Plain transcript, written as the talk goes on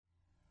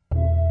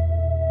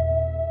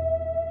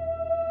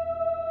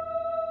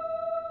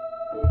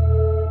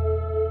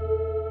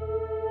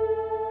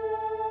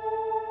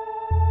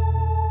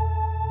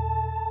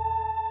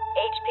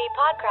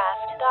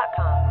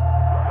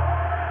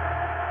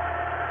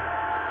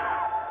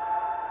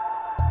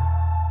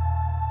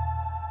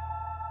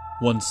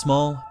One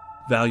Small,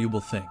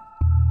 Valuable Thing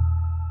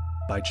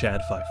by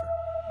Chad Pfeiffer.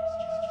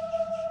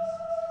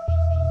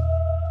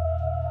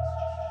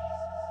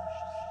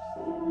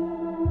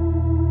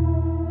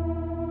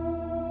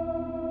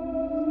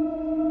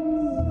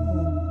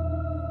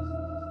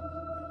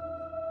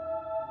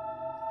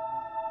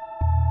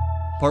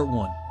 Part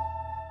 1.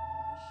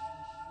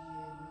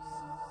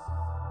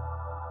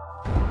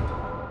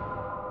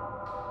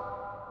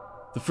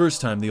 The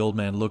first time the old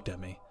man looked at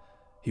me,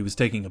 he was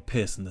taking a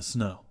piss in the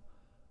snow.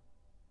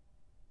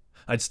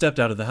 I'd stepped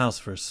out of the house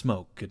for a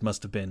smoke. It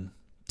must have been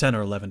 10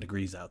 or 11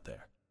 degrees out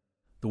there.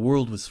 The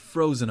world was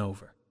frozen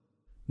over.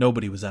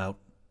 Nobody was out.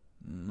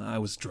 I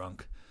was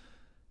drunk.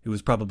 It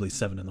was probably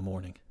 7 in the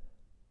morning.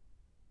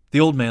 The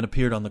old man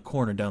appeared on the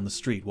corner down the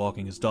street,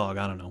 walking his dog,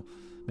 I don't know,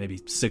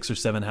 maybe 6 or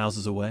 7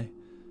 houses away.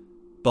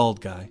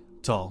 Bald guy,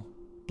 tall,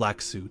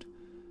 black suit.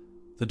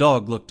 The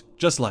dog looked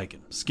just like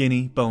him,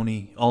 skinny,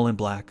 bony, all in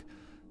black.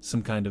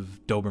 Some kind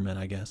of Doberman,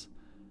 I guess.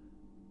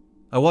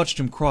 I watched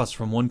him cross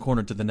from one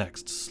corner to the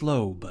next,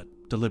 slow but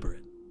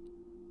deliberate.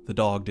 The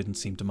dog didn't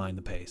seem to mind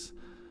the pace.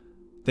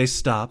 They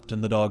stopped,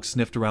 and the dog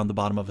sniffed around the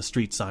bottom of a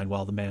street sign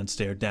while the man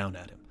stared down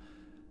at him.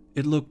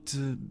 It looked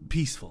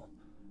peaceful.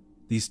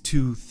 These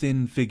two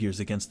thin figures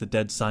against the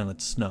dead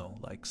silent snow,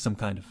 like some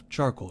kind of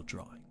charcoal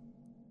drawing.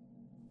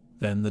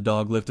 Then the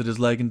dog lifted his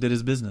leg and did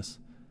his business.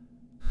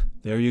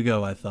 There you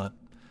go, I thought.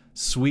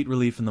 Sweet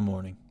relief in the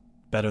morning.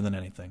 Better than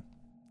anything.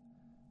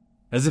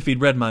 As if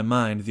he'd read my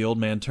mind, the old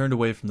man turned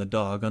away from the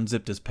dog,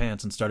 unzipped his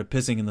pants, and started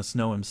pissing in the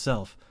snow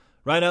himself,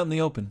 right out in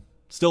the open,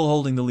 still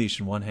holding the leash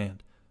in one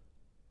hand.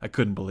 I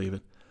couldn't believe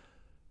it.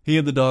 He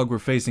and the dog were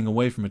facing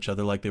away from each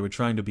other like they were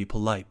trying to be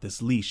polite,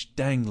 this leash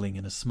dangling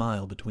in a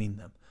smile between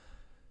them.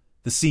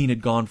 The scene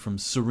had gone from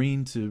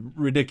serene to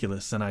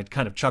ridiculous, and I'd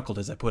kind of chuckled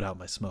as I put out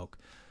my smoke.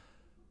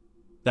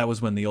 That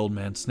was when the old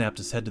man snapped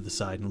his head to the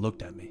side and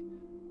looked at me.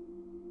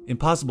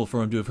 Impossible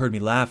for him to have heard me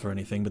laugh or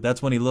anything, but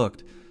that's when he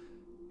looked,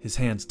 his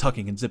hands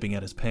tucking and zipping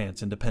at his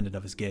pants, independent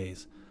of his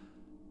gaze.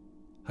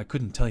 I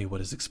couldn't tell you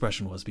what his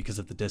expression was because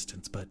of the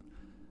distance, but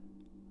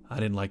I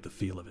didn't like the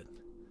feel of it.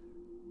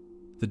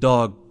 The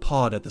dog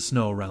pawed at the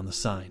snow around the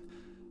sign.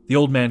 The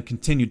old man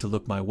continued to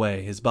look my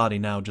way, his body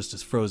now just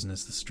as frozen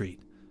as the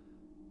street.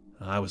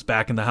 I was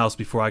back in the house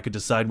before I could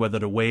decide whether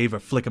to wave or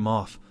flick him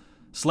off,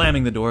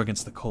 slamming the door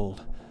against the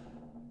cold.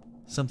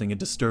 Something had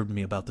disturbed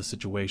me about the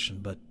situation,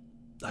 but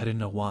I didn't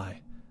know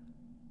why.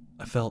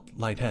 I felt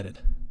lightheaded.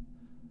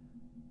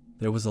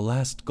 There was a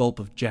last gulp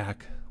of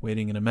Jack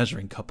waiting in a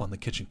measuring cup on the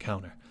kitchen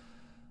counter.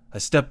 I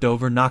stepped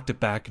over, knocked it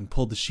back, and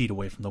pulled the sheet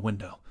away from the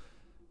window.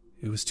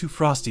 It was too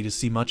frosty to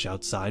see much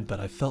outside, but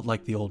I felt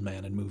like the old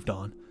man had moved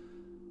on.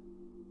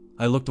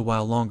 I looked a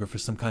while longer for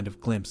some kind of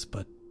glimpse,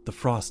 but the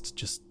frost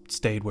just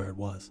stayed where it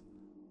was.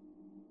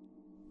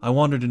 I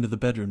wandered into the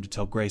bedroom to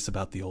tell Grace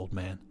about the old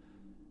man.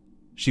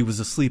 She was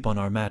asleep on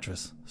our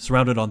mattress,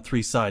 surrounded on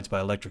 3 sides by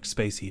electric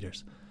space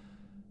heaters.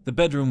 The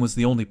bedroom was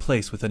the only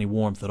place with any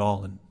warmth at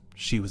all, and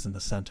she was in the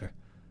center.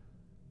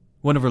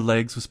 One of her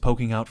legs was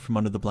poking out from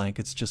under the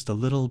blankets, just a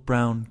little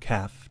brown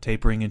calf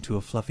tapering into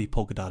a fluffy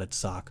polka-dotted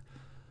sock.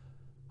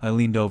 I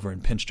leaned over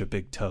and pinched her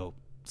big toe,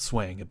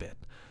 swaying a bit.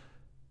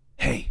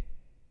 "Hey,"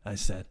 I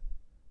said.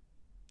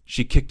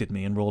 She kicked at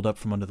me and rolled up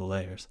from under the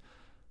layers.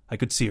 I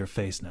could see her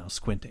face now,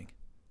 squinting.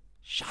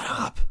 "Shut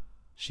up,"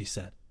 she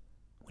said.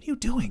 "What are you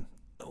doing?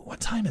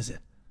 What time is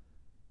it?"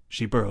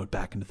 She burrowed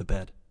back into the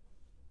bed.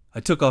 I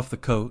took off the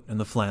coat and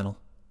the flannel,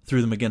 threw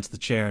them against the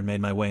chair, and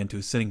made my way into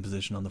a sitting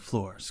position on the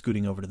floor,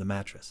 scooting over to the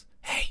mattress.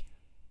 "Hey,"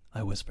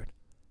 I whispered,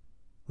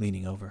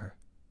 leaning over her.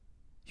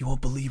 "You won't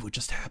believe what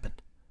just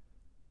happened."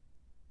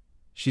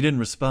 She didn't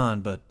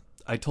respond, but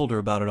I told her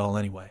about it all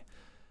anyway.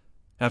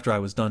 After I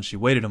was done, she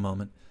waited a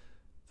moment,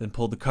 then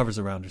pulled the covers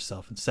around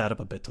herself and sat up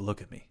a bit to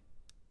look at me.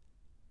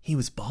 "He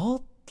was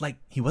bald? Like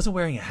he wasn't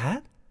wearing a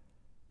hat?"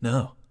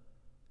 "No."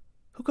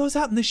 "Who goes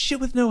out in this shit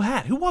with no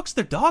hat? Who walks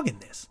their dog in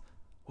this?"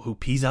 "Well, who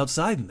pees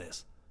outside in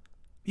this?"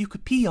 "You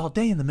could pee all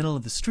day in the middle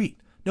of the street.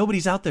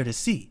 Nobody's out there to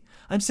see.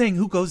 I'm saying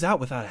who goes out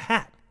without a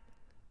hat?"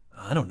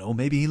 "I don't know.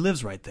 Maybe he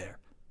lives right there."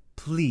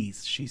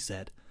 "Please," she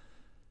said.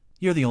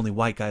 "You're the only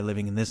white guy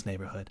living in this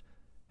neighborhood,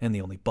 and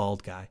the only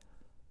bald guy."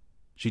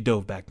 She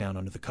dove back down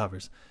under the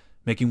covers,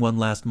 making one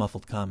last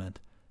muffled comment.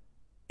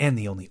 "And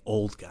the only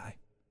old guy."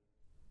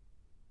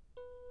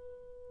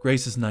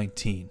 Grace is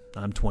 19.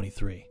 I'm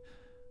 23.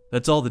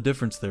 That's all the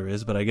difference there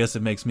is, but I guess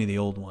it makes me the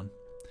old one.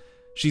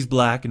 She's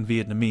black and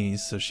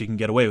Vietnamese, so she can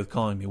get away with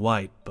calling me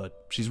white,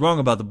 but she's wrong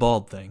about the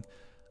bald thing.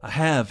 I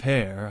have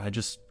hair, I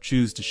just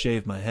choose to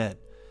shave my head.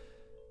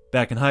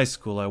 Back in high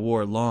school, I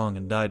wore it long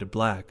and dyed it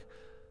black.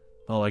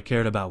 All I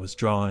cared about was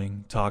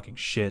drawing, talking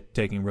shit,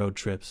 taking road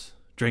trips,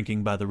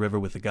 drinking by the river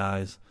with the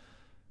guys.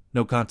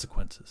 No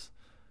consequences.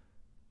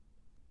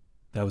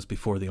 That was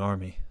before the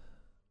army.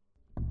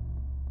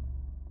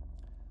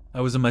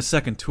 I was in my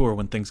second tour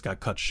when things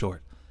got cut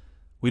short.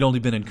 We'd only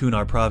been in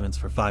Kunar province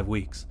for 5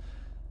 weeks.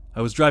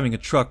 I was driving a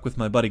truck with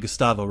my buddy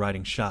Gustavo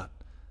riding shot.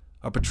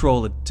 Our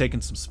patrol had taken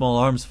some small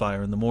arms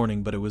fire in the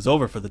morning, but it was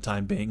over for the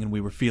time being and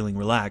we were feeling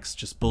relaxed,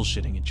 just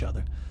bullshitting each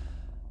other.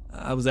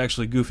 I was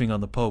actually goofing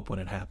on the Pope when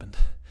it happened.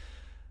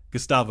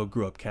 Gustavo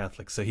grew up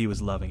Catholic, so he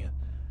was loving it.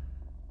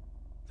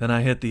 Then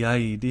I hit the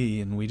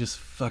IED and we just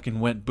fucking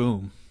went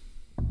boom.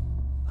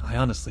 I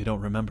honestly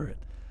don't remember it.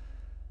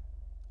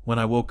 When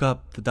I woke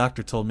up, the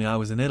doctor told me I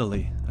was in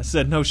Italy. I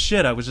said, no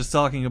shit, I was just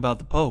talking about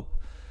the Pope.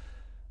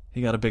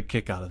 He got a big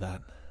kick out of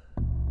that.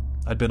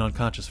 I'd been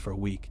unconscious for a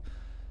week.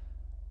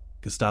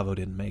 Gustavo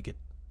didn't make it.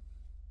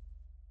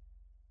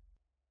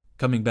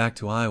 Coming back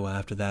to Iowa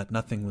after that,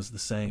 nothing was the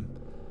same.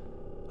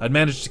 I'd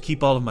managed to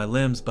keep all of my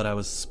limbs, but I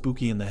was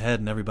spooky in the head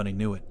and everybody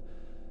knew it.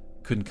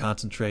 Couldn't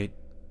concentrate.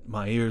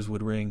 My ears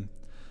would ring.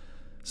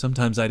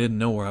 Sometimes I didn't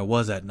know where I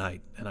was at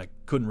night, and I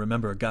couldn't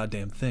remember a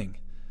goddamn thing.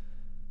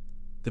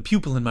 The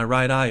pupil in my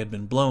right eye had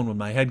been blown when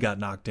my head got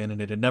knocked in,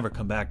 and it had never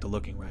come back to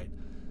looking right.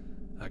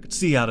 I could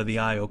see out of the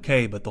eye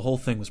okay, but the whole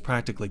thing was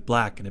practically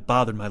black, and it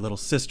bothered my little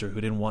sister,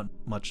 who didn't want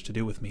much to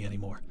do with me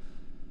anymore.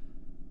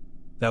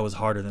 That was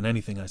harder than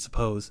anything, I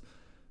suppose,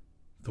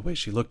 the way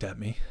she looked at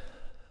me.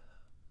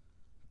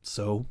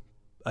 So,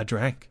 I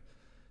drank.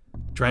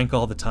 Drank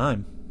all the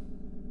time.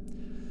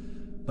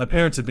 My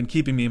parents had been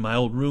keeping me in my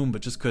old room,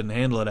 but just couldn't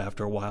handle it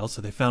after a while,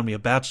 so they found me a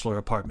bachelor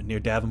apartment near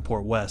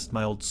Davenport West,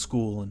 my old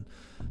school, and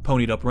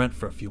ponied up rent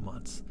for a few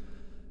months.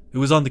 It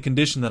was on the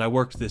condition that I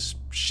worked this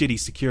shitty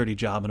security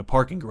job in a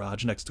parking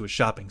garage next to a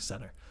shopping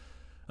center.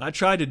 I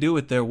tried to do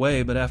it their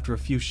way, but after a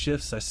few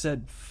shifts I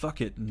said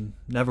fuck it and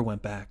never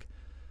went back.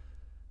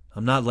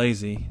 I'm not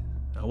lazy.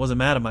 I wasn't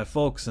mad at my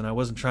folks, and I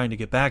wasn't trying to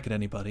get back at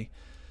anybody.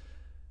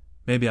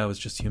 Maybe I was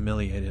just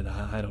humiliated,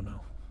 I don't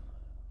know.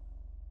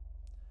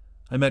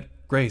 I met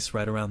Grace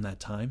right around that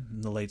time,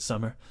 in the late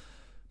summer,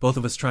 both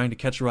of us trying to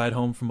catch a ride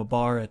home from a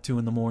bar at 2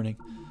 a.m.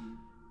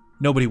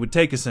 Nobody would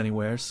take us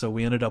anywhere, so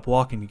we ended up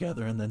walking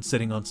together and then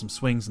sitting on some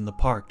swings in the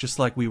park, just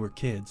like we were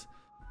kids.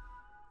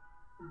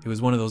 It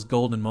was one of those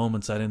golden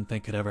moments I didn't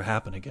think could ever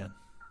happen again.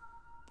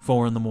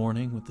 4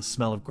 a.m, with the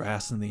smell of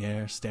grass in the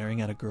air, staring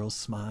at a girl's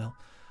smile,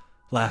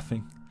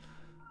 laughing,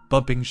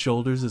 bumping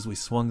shoulders as we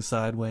swung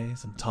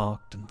sideways and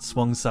talked and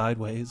swung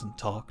sideways and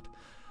talked.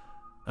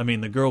 I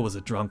mean, the girl was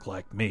a drunk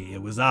like me,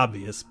 it was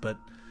obvious, but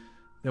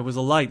there was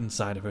a light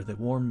inside of her that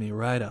warmed me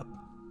right up.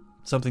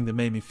 Something that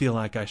made me feel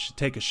like I should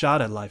take a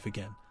shot at life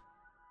again.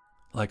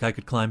 Like I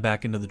could climb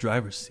back into the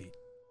driver's seat.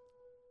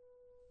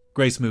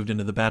 Grace moved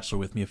into the Bachelor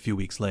with me a few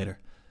weeks later.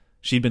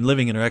 She'd been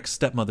living in her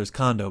ex-stepmother's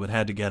condo but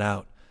had to get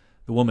out.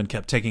 The woman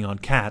kept taking on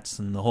cats,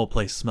 and the whole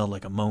place smelled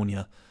like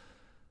ammonia.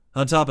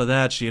 On top of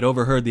that, she had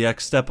overheard the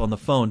ex-step on the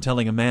phone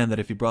telling a man that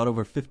if he brought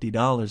over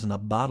 $50 and a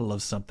bottle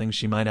of something,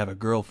 she might have a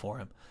girl for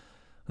him.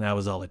 That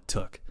was all it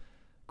took.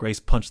 Grace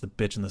punched the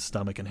bitch in the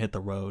stomach and hit the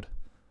road.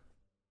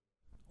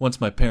 Once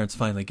my parents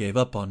finally gave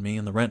up on me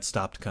and the rent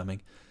stopped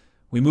coming,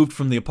 we moved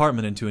from the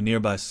apartment into a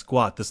nearby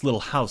squat, this little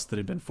house that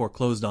had been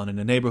foreclosed on in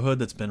a neighborhood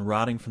that's been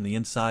rotting from the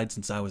inside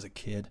since I was a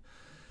kid.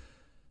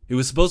 It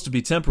was supposed to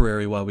be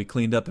temporary while we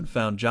cleaned up and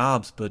found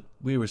jobs, but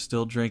we were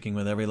still drinking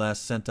with every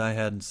last cent I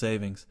had in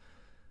savings.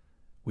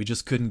 We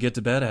just couldn't get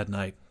to bed at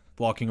night,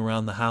 walking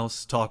around the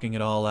house, talking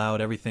it all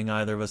out, everything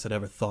either of us had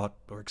ever thought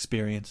or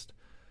experienced.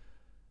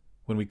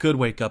 When we could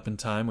wake up in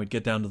time, we'd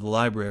get down to the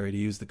library to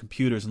use the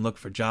computers and look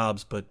for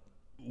jobs, but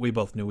we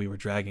both knew we were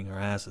dragging our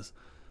asses.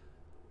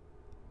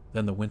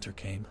 Then the winter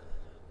came.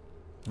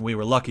 We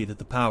were lucky that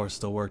the power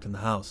still worked in the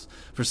house.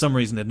 For some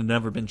reason it had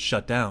never been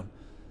shut down.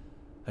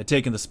 I'd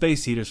taken the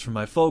space heaters from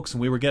my folks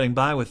and we were getting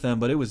by with them,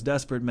 but it was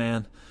desperate,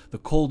 man. The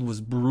cold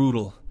was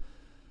brutal.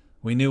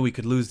 We knew we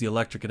could lose the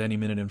electric at any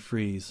minute and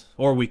freeze,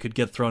 or we could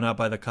get thrown out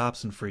by the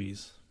cops and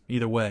freeze.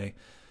 Either way,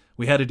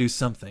 we had to do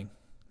something,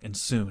 and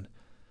soon.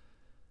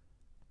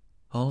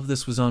 All of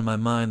this was on my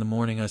mind the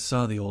morning I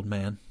saw the old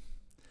man.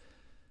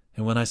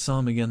 And when I saw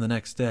him again the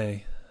next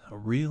day, a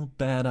real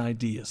bad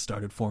idea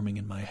started forming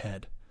in my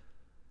head.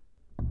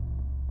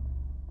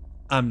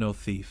 I'm no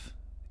thief.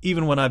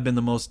 Even when I've been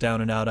the most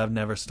down and out, I've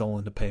never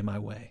stolen to pay my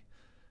way.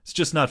 It's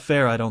just not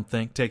fair, I don't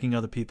think, taking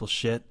other people's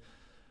shit.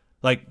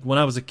 Like, when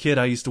I was a kid,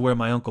 I used to wear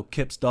my Uncle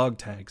Kip's dog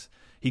tags.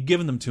 He'd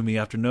given them to me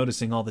after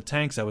noticing all the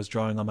tanks I was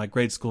drawing on my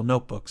grade school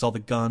notebooks, all the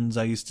guns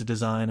I used to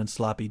design in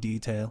sloppy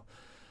detail.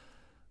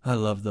 I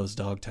loved those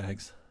dog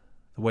tags.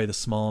 The way the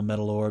small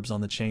metal orbs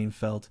on the chain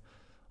felt,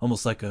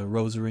 almost like a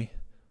rosary.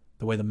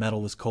 The way the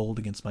metal was cold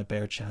against my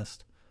bare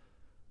chest.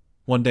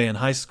 One day in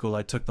high school,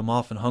 I took them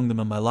off and hung them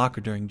in my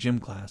locker during gym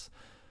class.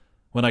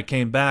 When I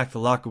came back, the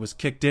locker was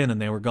kicked in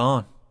and they were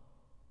gone.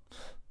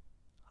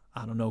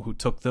 I don't know who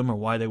took them or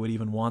why they would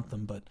even want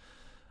them, but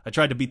I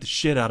tried to beat the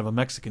shit out of a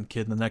Mexican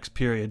kid in the next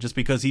period just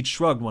because he'd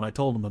shrugged when I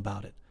told him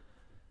about it.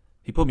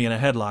 He put me in a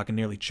headlock and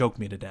nearly choked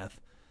me to death.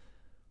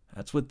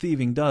 That's what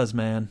thieving does,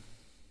 man.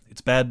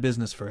 It's bad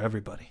business for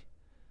everybody.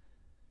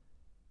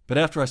 But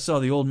after I saw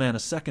the old man a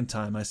second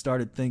time, I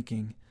started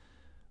thinking,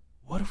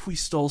 what if we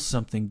stole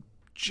something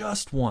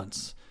just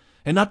once?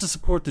 And not to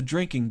support the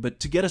drinking, but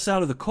to get us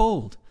out of the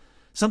cold.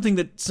 Something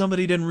that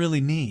somebody didn't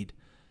really need.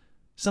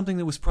 Something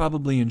that was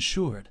probably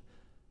insured.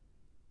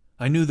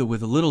 I knew that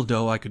with a little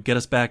dough I could get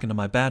us back into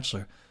my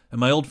bachelor, and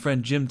my old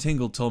friend Jim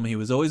Tingle told me he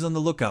was always on the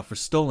lookout for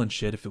stolen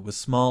shit if it was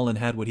small and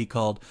had what he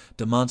called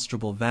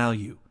demonstrable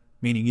value,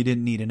 meaning you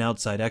didn't need an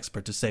outside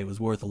expert to say it was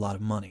worth a lot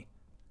of money.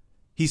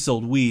 He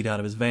sold weed out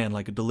of his van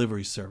like a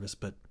delivery service,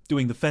 but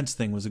doing the fence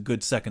thing was a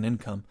good second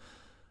income.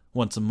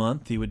 Once a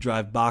month, he would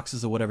drive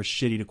boxes of whatever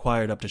shit he'd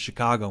acquired up to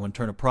Chicago and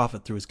turn a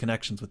profit through his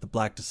connections with the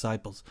Black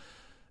Disciples.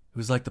 It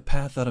was like the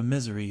path out of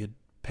misery had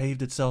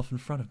paved itself in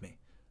front of me.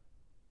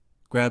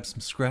 Grab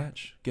some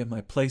scratch, get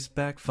my place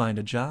back, find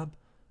a job,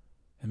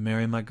 and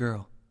marry my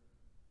girl.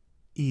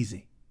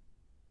 Easy.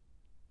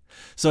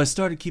 So I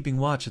started keeping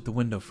watch at the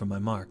window for my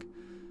mark.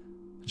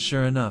 And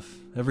sure enough,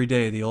 every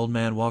day the old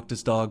man walked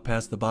his dog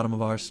past the bottom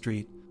of our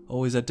street,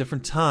 always at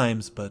different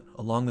times, but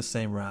along the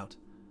same route.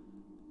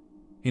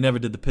 He never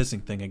did the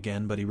pissing thing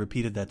again, but he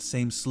repeated that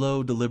same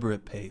slow,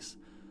 deliberate pace,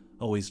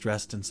 always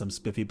dressed in some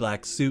spiffy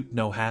black suit,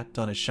 no hat,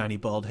 on his shiny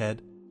bald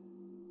head.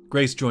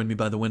 Grace joined me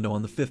by the window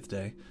on the 5th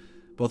day,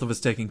 both of us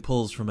taking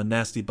pulls from a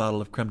nasty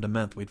bottle of creme de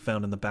menthe we'd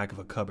found in the back of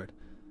a cupboard.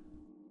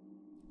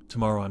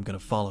 "Tomorrow I'm going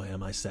to follow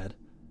him," I said.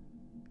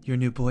 "Your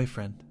new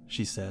boyfriend,"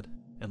 she said,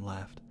 and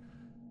laughed.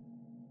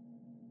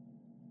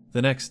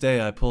 The next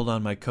day I pulled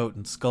on my coat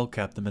and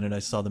skullcapped the minute I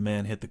saw the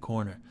man hit the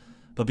corner.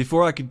 But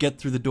before I could get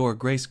through the door,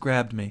 Grace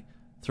grabbed me,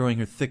 throwing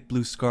her thick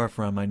blue scarf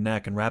around my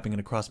neck and wrapping it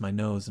across my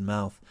nose and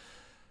mouth.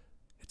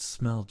 It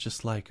smelled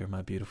just like her,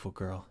 my beautiful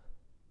girl.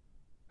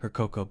 Her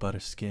cocoa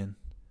butter skin.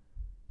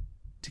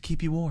 "To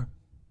keep you warm,"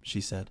 she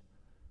said.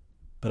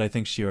 But I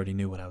think she already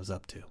knew what I was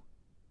up to.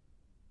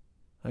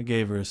 I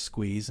gave her a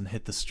squeeze and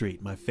hit the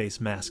street, my face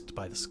masked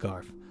by the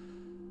scarf.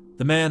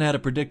 The man had a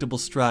predictable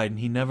stride, and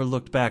he never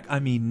looked back. I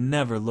mean,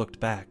 never looked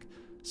back.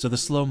 So the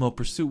slow-mo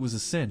pursuit was a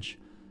cinch.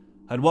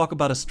 I'd walk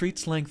about a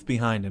street's length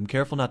behind him,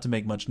 careful not to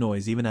make much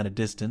noise, even at a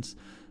distance,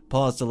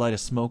 pause to light a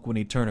smoke when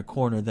he'd turn a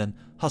corner, then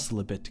hustle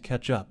a bit to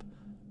catch up.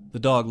 The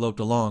dog loped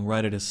along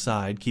right at his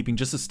side, keeping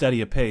just as steady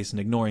a pace and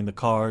ignoring the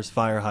cars,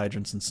 fire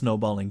hydrants, and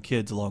snowballing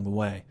kids along the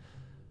way.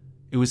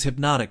 It was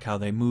hypnotic how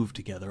they moved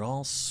together,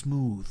 all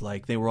smooth,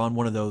 like they were on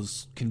one of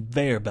those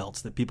conveyor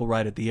belts that people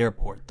ride at the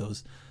airport,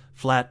 those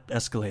flat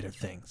escalator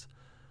things.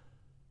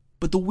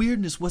 But the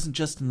weirdness wasn't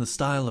just in the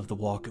style of the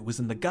walk, it was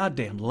in the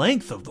goddamn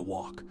length of the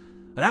walk.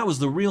 That was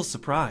the real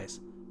surprise.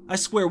 I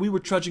swear we were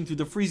trudging through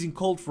the freezing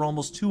cold for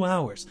almost 2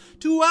 hours.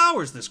 2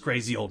 hours this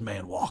crazy old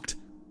man walked.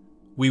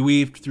 We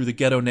weaved through the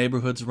ghetto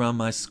neighborhoods around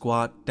my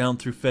squat, down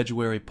through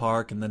February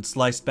Park, and then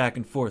sliced back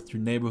and forth through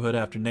neighborhood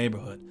after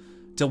neighborhood,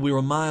 till we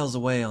were miles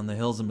away on the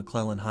hills of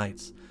McClellan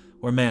Heights,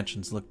 where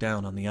mansions looked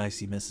down on the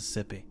icy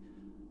Mississippi.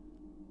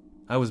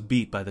 I was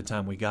beat by the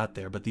time we got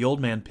there, but the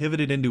old man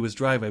pivoted into his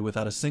driveway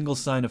without a single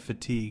sign of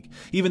fatigue,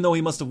 even though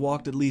he must have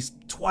walked at least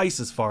twice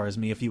as far as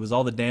me if he was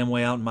all the damn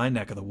way out in my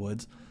neck of the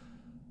woods.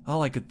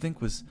 All I could think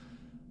was,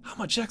 how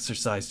much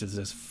exercise does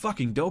this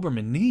fucking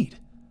Doberman need?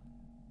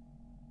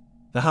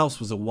 The house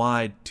was a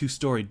wide,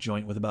 2-story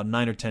joint with about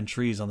 9 or 10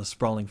 trees on the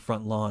sprawling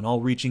front lawn,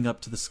 all reaching up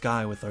to the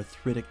sky with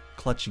arthritic,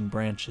 clutching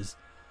branches.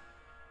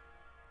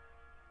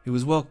 It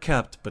was well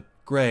kept, but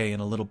gray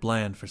and a little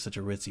bland for such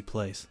a ritzy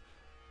place.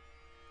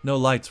 No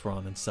lights were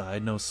on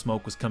inside, no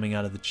smoke was coming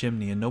out of the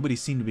chimney, and nobody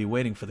seemed to be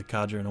waiting for the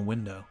codger in a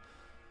window.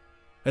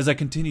 As I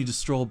continued to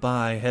stroll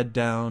by, head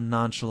down,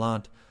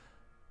 nonchalant,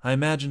 I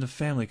imagined a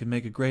family could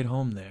make a great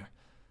home there.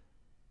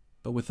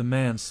 But with the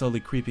man slowly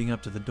creeping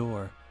up to the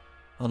door,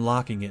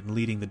 unlocking it and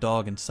leading the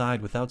dog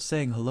inside without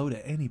saying hello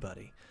to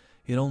anybody,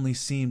 it only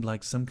seemed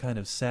like some kind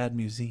of sad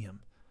museum.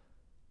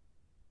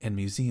 And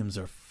museums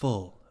are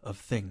full of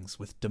things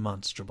with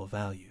demonstrable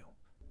value.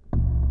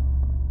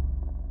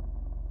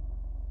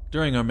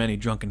 During our many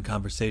drunken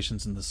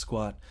conversations in the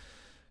squat,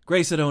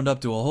 Grace had owned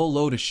up to a whole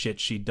load of shit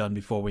she'd done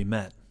before we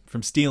met,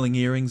 from stealing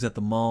earrings at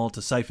the mall to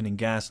siphoning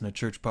gas in a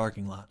church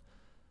parking lot.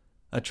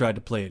 I tried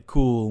to play it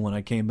cool when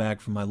I came back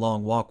from my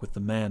long walk with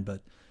the man,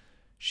 but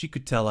she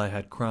could tell I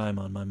had crime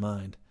on my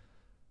mind.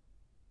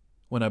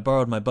 When I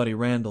borrowed my buddy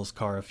Randall's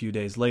car a few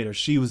days later,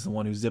 she was the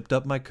one who zipped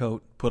up my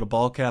coat, put a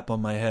ball cap on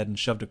my head, and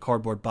shoved a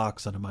cardboard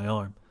box under my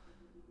arm.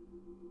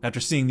 After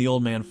seeing the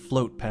old man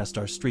float past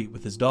our street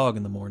with his dog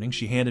in the morning,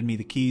 she handed me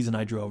the keys and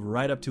I drove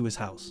right up to his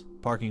house,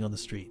 parking on the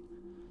street.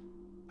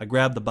 I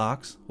grabbed the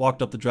box,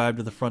 walked up the drive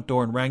to the front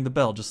door, and rang the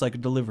bell just like a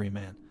delivery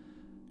man.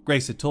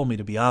 Grace had told me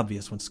to be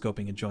obvious when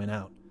scoping a joint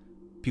out.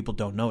 People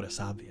don't notice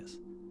obvious.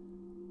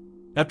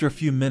 After a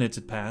few minutes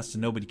had passed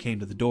and nobody came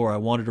to the door, I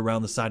wandered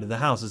around the side of the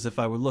house as if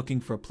I were looking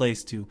for a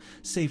place to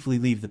safely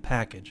leave the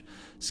package,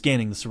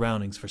 scanning the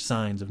surroundings for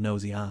signs of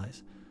nosy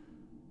eyes.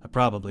 I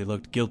probably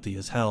looked guilty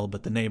as hell,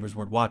 but the neighbors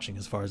weren't watching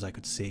as far as I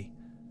could see.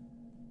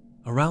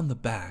 Around the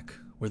back,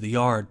 where the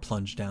yard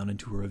plunged down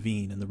into a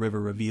ravine and the river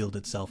revealed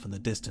itself in the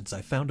distance,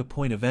 I found a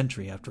point of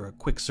entry after a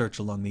quick search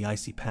along the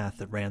icy path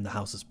that ran the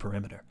house's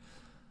perimeter.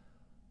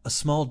 A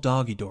small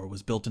doggy door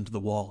was built into the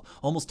wall,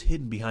 almost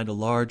hidden behind a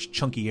large,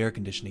 chunky air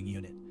conditioning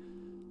unit.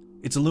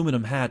 Its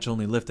aluminum hatch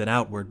only lifted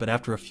outward, but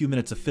after a few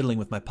minutes of fiddling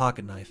with my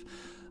pocket knife,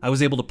 I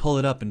was able to pull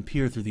it up and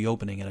peer through the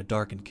opening at a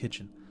darkened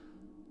kitchen.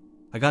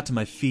 I got to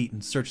my feet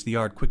and searched the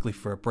yard quickly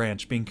for a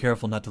branch, being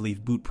careful not to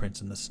leave boot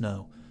prints in the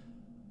snow.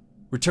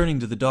 Returning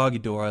to the doggy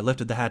door, I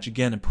lifted the hatch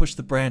again and pushed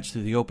the branch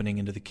through the opening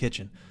into the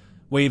kitchen,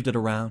 waved it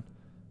around,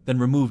 then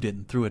removed it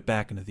and threw it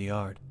back into the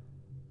yard.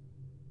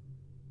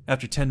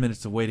 After 10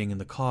 minutes of waiting in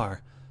the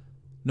car,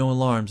 no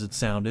alarms had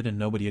sounded and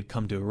nobody had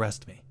come to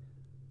arrest me.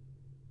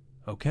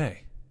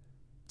 Okay.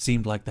 It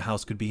seemed like the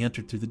house could be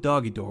entered through the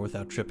doggy door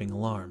without tripping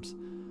alarms,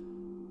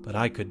 but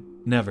I could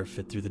never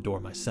fit through the door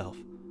myself.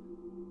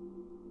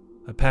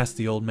 I passed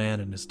the old man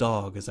and his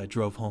dog as I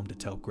drove home to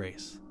tell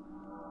Grace.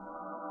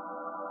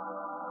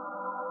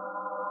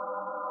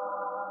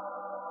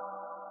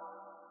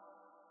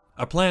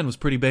 Our plan was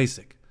pretty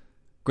basic.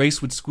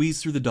 Grace would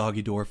squeeze through the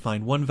doggy door,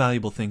 find one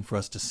valuable thing for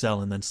us to sell,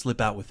 and then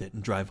slip out with it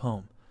and drive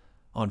home.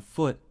 On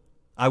foot,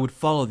 I would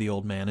follow the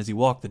old man as he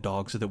walked the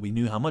dog so that we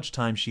knew how much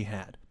time she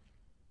had.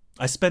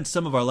 I spent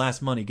some of our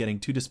last money getting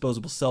 2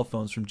 disposable cell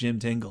phones from Jim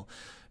Tingle.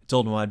 I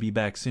told him I'd be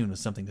back soon with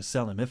something to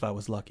sell him if I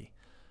was lucky.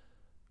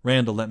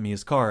 Randall lent me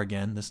his car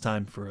again, this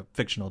time for a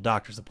fictional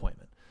doctor's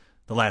appointment.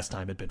 The last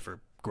time had been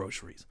for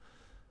groceries.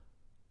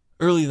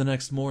 Early the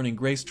next morning,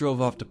 Grace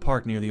drove off to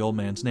park near the old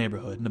man's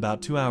neighborhood, and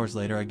about 2 hours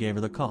later I gave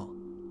her the call.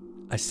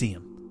 I see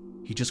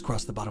him. He just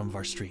crossed the bottom of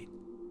our street.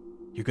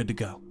 You're good to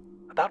go.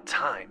 About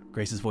time,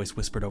 Grace's voice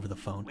whispered over the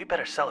phone. We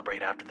better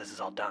celebrate after this is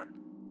all done.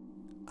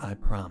 I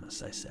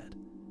promise, I said.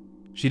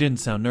 She didn't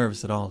sound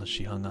nervous at all as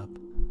she hung up.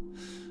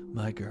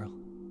 My girl.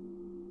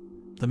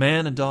 The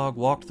man and dog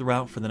walked the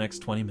route for the next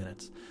 20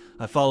 minutes.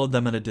 I followed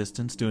them at a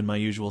distance, doing my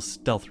usual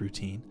stealth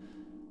routine.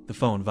 The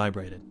phone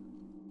vibrated.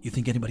 You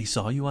think anybody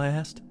saw you? I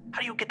asked. How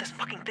do you get this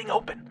fucking thing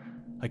open?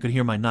 I could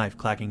hear my knife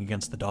clacking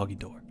against the doggy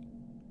door.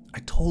 I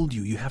told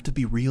you have to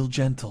be real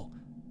gentle.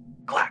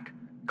 Clack.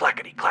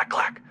 Clackety clack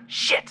clack.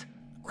 Shit!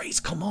 Grace,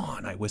 come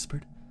on, I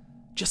whispered.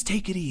 Just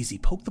take it easy.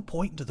 Poke the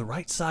point into the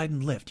right side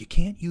and lift. You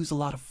can't use a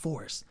lot of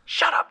force.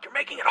 Shut up! You're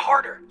making it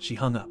harder! She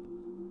hung up.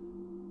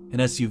 An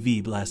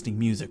SUV blasting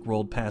music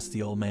rolled past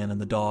the old man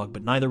and the dog,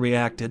 but neither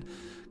reacted,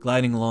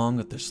 gliding along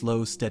at their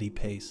slow, steady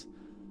pace.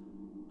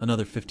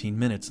 Another 15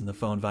 minutes and the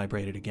phone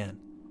vibrated again.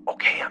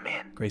 Okay, I'm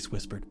in, Grace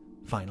whispered,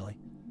 finally.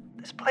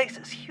 This place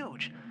is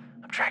huge.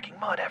 I'm tracking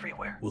mud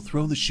everywhere. We'll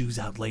throw the shoes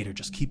out later.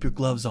 Just keep your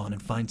gloves on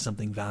and find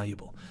something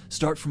valuable.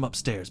 Start from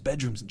upstairs,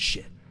 bedrooms and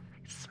shit.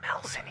 It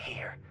smells in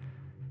here.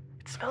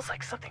 It smells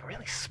like something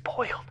really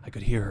spoiled. I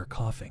could hear her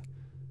coughing.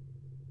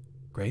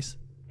 Grace?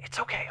 It's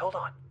okay, hold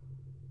on.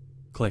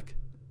 Click.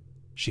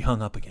 She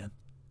hung up again.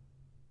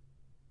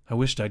 I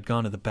wished I'd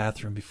gone to the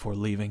bathroom before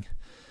leaving.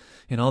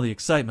 In all the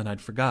excitement,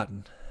 I'd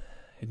forgotten.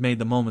 It made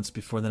the moments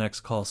before the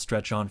next call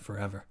stretch on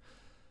forever.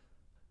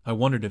 I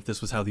wondered if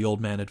this was how the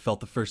old man had felt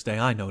the first day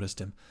I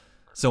noticed him,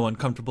 so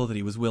uncomfortable that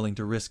he was willing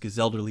to risk his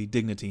elderly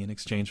dignity in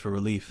exchange for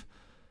relief.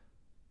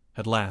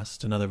 At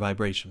last, another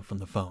vibration from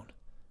the phone.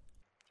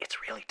 It's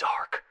really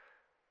dark.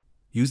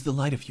 Use the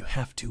light if you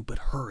have to, but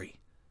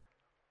hurry.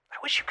 I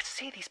wish you could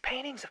see these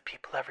paintings of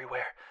people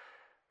everywhere.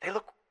 They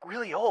look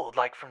really old,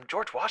 like from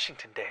George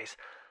Washington days.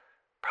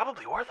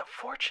 Probably worth a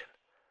fortune.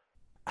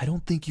 I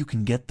don't think you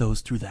can get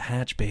those through the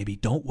hatch, baby.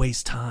 Don't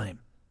waste time.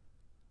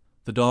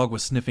 The dog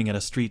was sniffing at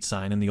a street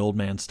sign and the old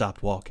man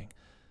stopped walking.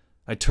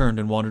 I turned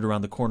and wandered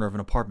around the corner of an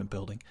apartment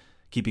building,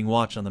 keeping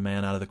watch on the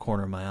man out of the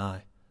corner of my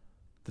eye.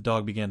 The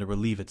dog began to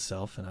relieve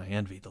itself, and I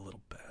envied the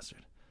little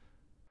bastard.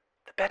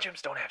 The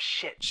bedrooms don't have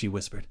shit, she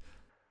whispered.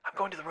 I'm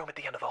going to the room at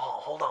the end of the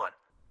hall. Hold on.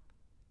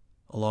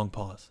 A long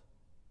pause.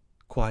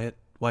 Quiet,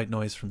 white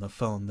noise from the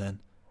phone, then...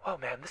 Whoa,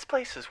 man, this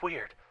place is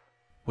weird.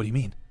 What do you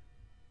mean?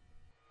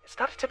 It's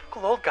not a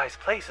typical old guy's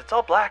place. It's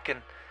all black,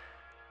 and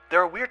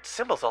there are weird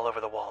symbols all over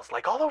the walls,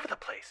 like all over the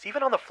place,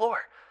 even on the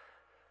floor.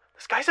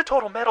 This guy's a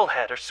total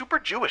metalhead or super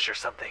Jewish or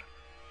something.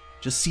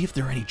 Just see if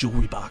there are any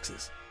jewelry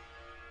boxes.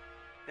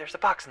 There's a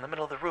box in the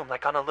middle of the room,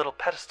 like on a little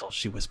pedestal,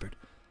 she whispered.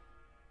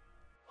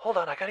 Hold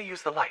on, I gotta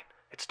use the light.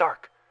 It's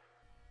dark.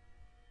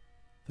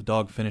 The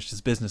dog finished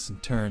his business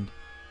and turned,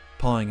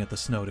 pawing at the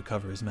snow to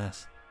cover his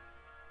mess.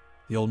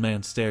 The old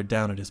man stared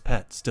down at his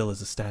pet, still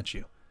as a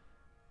statue.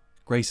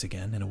 Grace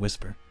again, in a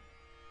whisper.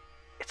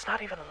 It's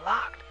not even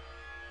locked.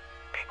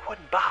 Big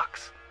wooden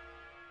box.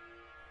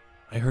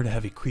 I heard a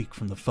heavy creak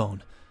from the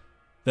phone,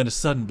 then a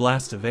sudden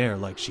blast of air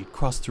like she'd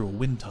crossed through a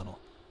wind tunnel.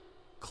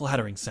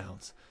 Clattering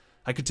sounds.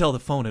 I could tell the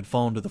phone had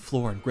fallen to the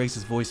floor and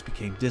Grace's voice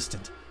became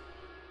distant.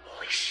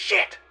 Holy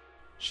shit,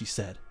 she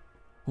said.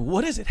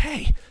 What is it?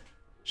 Hey!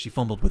 She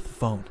fumbled with the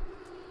phone.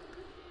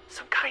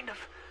 Some kind of...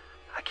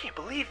 I can't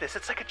believe this.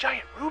 It's like a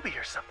giant ruby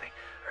or something.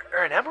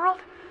 Or an emerald?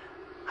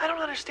 I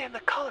don't understand the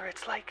color.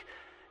 It's like...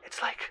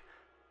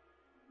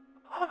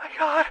 Oh my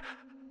god!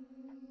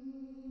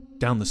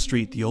 Down the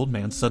street, the old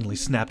man suddenly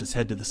snapped his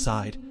head to the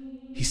side.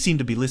 He seemed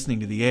to be listening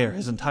to the air,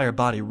 his entire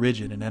body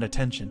rigid and at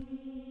attention.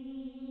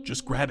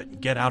 Just grab it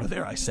and get out of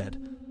there, I said.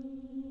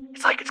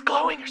 It's like it's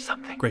glowing or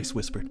something, Grace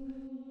whispered.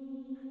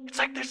 It's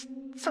like there's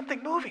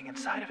something moving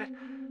inside of it.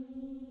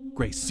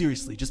 Grace,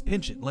 seriously, just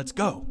pinch it and let's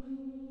go.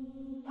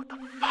 What the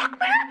fuck,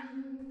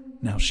 man?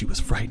 Now she was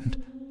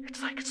frightened.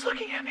 It's like it's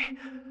looking at me.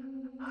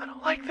 I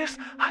don't like this.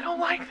 I don't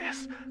like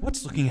this.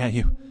 What's looking at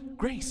you?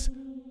 Grace.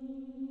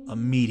 A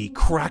meaty,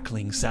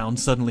 crackling sound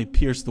suddenly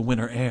pierced the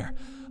winter air.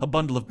 a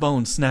bundle of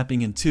bones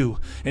snapping in two,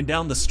 and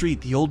down the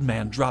street the old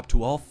man dropped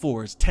to all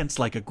fours, tense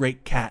like a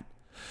great cat.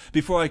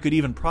 Before I could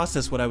even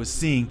process what I was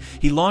seeing,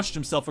 he launched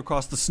himself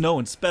across the snow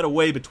and sped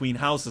away between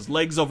houses,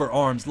 legs over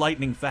arms,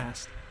 lightning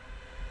fast.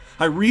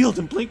 I reeled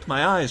and blinked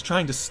my eyes,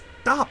 trying to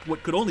stop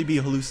what could only be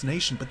a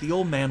hallucination, but the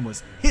old man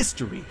was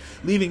history,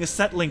 leaving a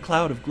settling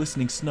cloud of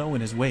glistening snow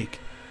in his wake.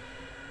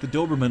 The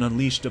Doberman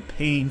unleashed a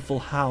painful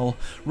howl,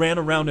 ran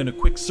around in a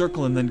quick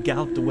circle, and then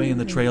galloped away in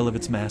the trail of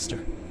its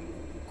master.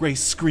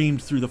 Grace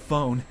screamed through the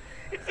phone.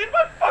 It's in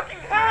my fucking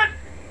head!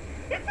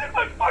 It's in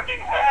my fucking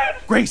head!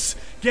 Grace,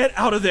 get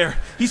out of there!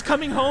 He's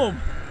coming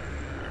home!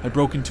 I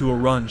broke into a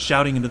run,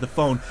 shouting into the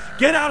phone,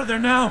 "Get out of there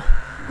now!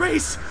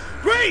 Grace!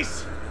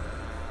 Grace!"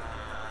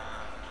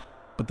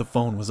 But the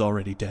phone was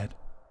already dead.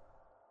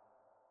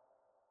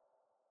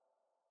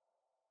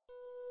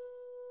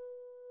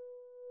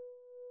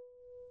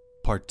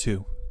 Part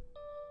 2.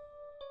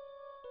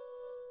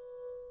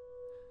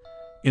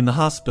 In the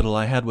hospital,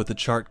 I had what the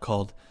chart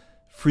called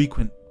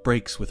frequent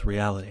breaks with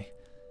reality.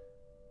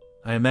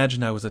 I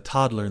imagined I was a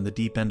toddler in the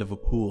deep end of a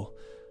pool,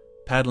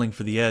 paddling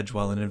for the edge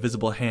while an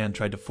invisible hand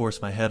tried to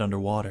force my head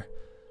underwater.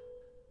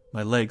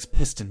 My legs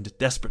pistoned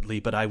desperately,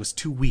 but I was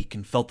too weak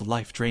and felt the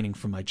life draining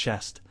from my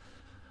chest.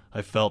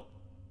 I felt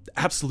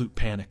absolute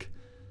panic.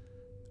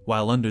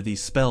 While under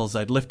these spells,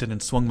 I'd lifted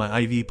and swung my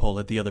IV pole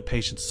at the other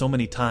patients so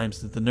many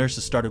times that the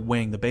nurses started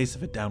weighing the base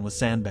of it down with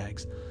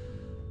sandbags.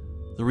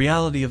 The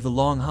reality of the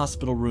long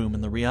hospital room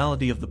and the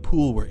reality of the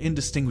pool were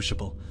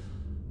indistinguishable.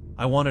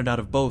 I wanted out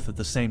of both at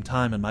the same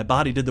time, and my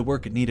body did the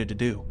work it needed to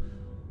do.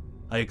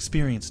 I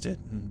experienced it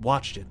and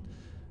watched it,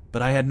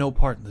 but I had no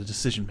part in the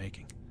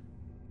decision-making.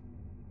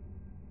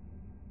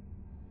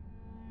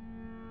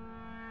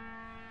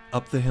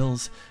 Up the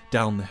hills,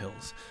 down the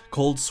hills.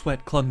 Cold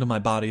sweat clung to my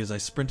body as I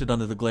sprinted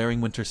under the glaring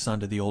winter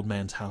sun to the old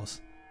man's house.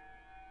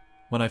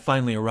 When I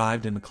finally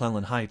arrived in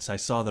McClellan Heights, I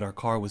saw that our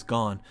car was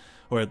gone,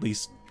 or at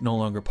least no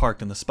longer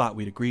parked in the spot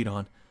we'd agreed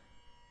on.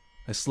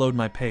 I slowed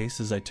my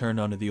pace as I turned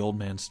onto the old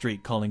man's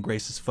street, calling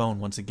Grace's phone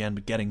once again,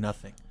 but getting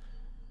nothing.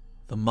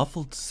 The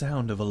muffled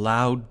sound of a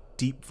loud,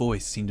 deep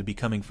voice seemed to be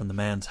coming from the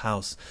man's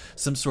house,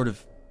 some sort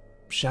of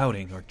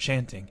shouting or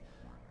chanting.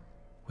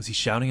 Was he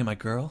shouting at my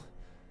girl?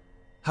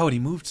 How had he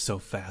moved so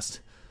fast?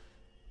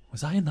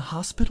 Was I in the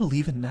hospital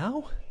even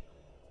now?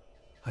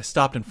 I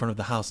stopped in front of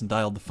the house and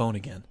dialed the phone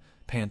again,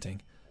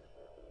 panting.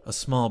 A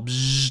small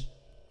bzzz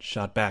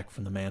shot back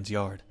from the man's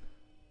yard.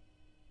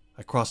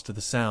 I crossed to the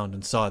sound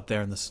and saw it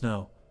there in the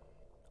snow.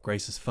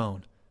 Grace's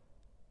phone.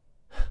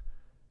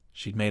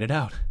 She'd made it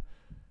out.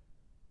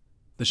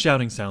 The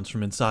shouting sounds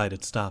from inside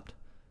had stopped.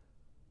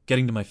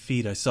 Getting to my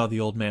feet, I saw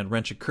the old man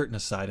wrench a curtain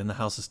aside in the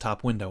house's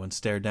top window and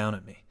stare down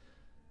at me.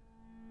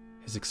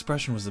 His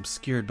expression was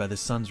obscured by the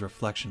sun's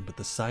reflection, but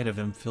the sight of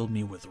him filled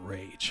me with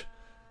rage.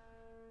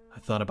 I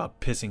thought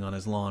about pissing on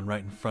his lawn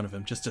right in front of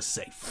him just to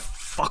say,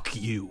 "Fuck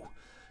you,"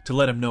 to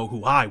let him know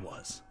who I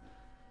was.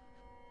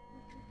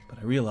 But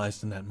I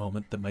realized in that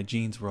moment that my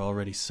jeans were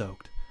already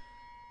soaked.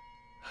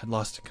 I'd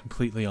lost it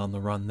completely on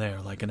the run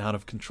there, like an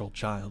out-of-control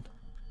child.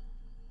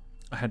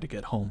 I had to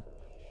get home.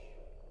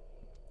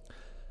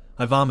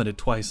 I vomited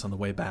twice on the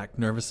way back,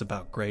 nervous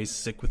about Grace,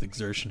 sick with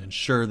exertion, and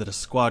sure that a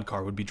squad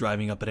car would be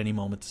driving up at any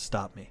moment to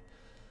stop me.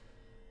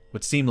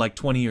 What seemed like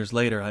 20 years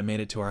later, I made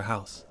it to our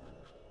house.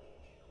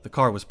 The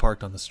car was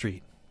parked on the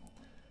street.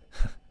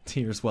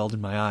 Tears welled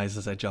in my eyes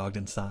as I jogged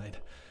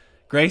inside.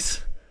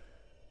 "Grace?"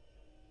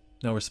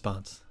 No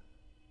response.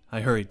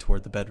 I hurried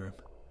toward the bedroom.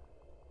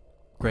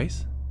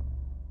 "Grace?"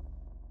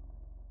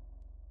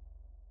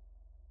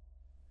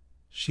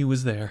 She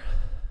was there,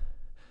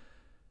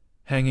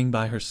 hanging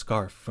by her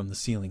scarf from the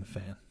ceiling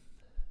fan,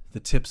 the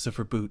tips of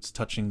her boots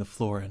touching the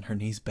floor and her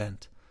knees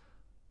bent,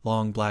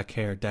 long black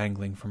hair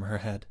dangling from her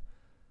head.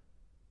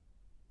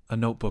 A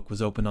notebook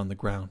was open on the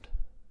ground,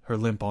 her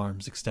limp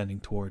arms extending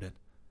toward it.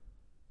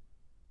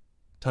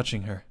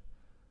 Touching her,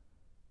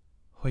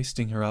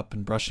 hoisting her up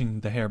and brushing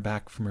the hair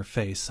back from her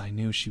face, I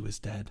knew she was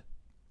dead.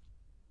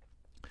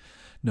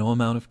 No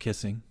amount of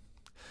kissing,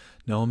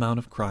 no amount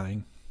of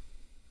crying,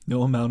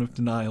 no amount of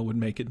denial would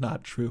make it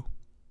not true.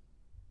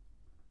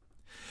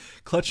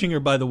 Clutching her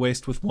by the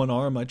waist with one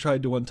arm, I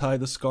tried to untie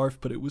the scarf,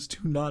 but it was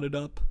too knotted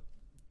up.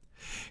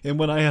 And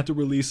when I had to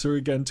release her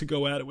again to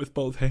go at it with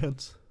both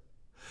hands,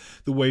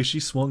 the way she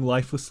swung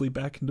lifelessly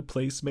back into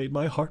place made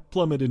my heart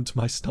plummet into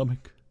my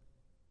stomach.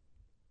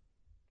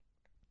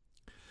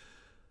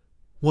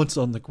 Once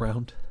on the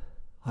ground,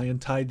 I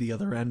untied the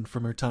other end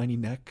from her tiny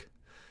neck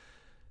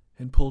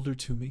and pulled her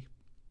to me.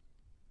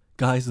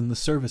 Guys in the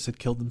service had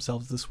killed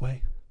themselves this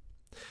way,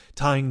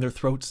 tying their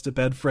throats to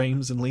bed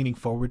frames and leaning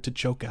forward to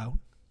choke out.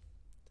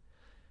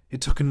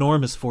 It took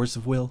enormous force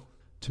of will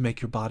to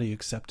make your body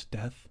accept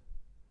death.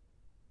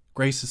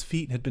 Grace's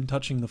feet had been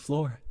touching the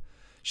floor.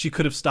 She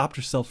could have stopped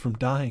herself from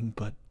dying,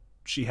 but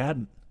she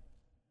hadn't.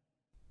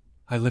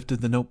 I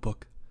lifted the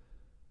notebook.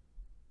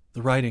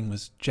 The writing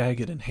was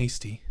jagged and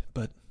hasty,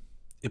 but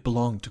it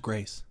belonged to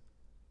Grace.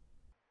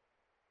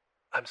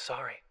 "I'm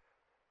sorry.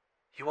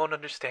 You won't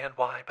understand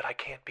why, but I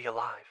can't be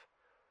alive.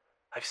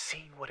 I've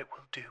seen what it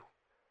will do.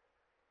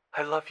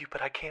 I love you,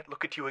 but I can't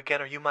look at you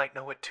again or you might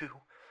know it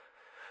too.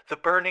 The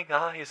burning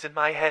eye is in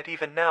my head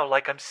even now,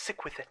 like I'm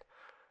sick with it.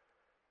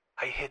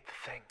 I hid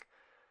the thing.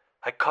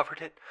 I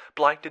covered it,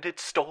 blinded it,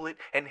 stole it,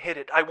 and hid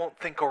it. I won't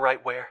think or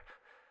write where.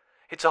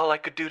 It's all I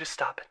could do to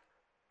stop it.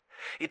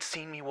 It's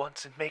seen me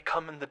once and may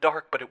come in the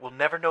dark, but it will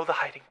never know the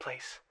hiding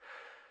place.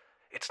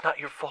 It's not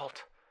your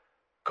fault.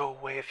 Go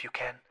away if you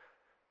can.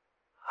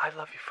 I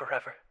love you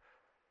forever.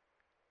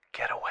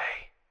 Get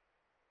away.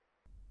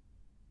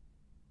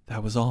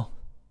 That was all.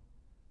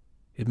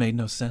 It made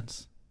no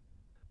sense.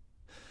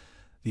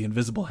 The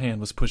invisible hand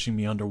was pushing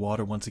me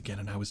underwater once again,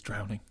 and I was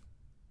drowning.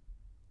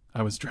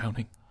 I was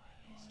drowning.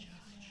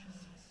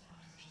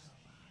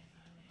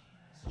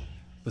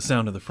 The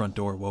sound of the front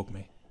door woke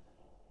me.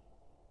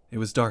 It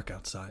was dark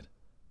outside.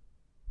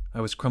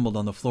 I was crumbled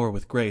on the floor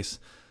with Grace,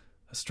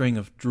 a string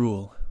of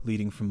drool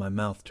leading from my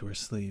mouth to her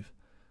sleeve.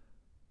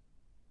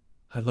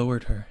 I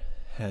lowered her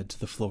head to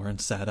the floor and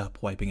sat up,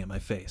 wiping at my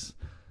face,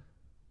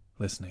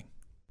 listening.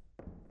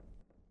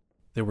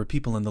 There were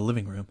people in the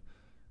living room,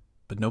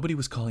 but nobody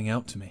was calling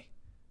out to me.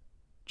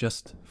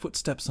 Just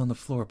footsteps on the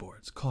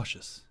floorboards,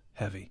 cautious,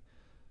 heavy.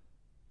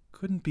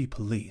 Couldn't be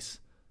police.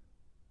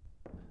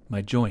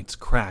 My joints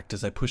cracked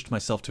as I pushed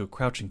myself to a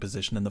crouching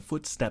position, and the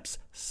footsteps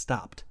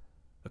stopped.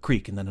 A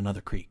creak and then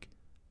another creak.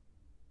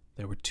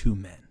 There were 2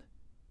 men.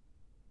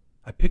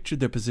 I pictured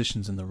their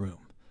positions in the room.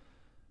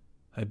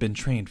 I had been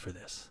trained for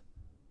this.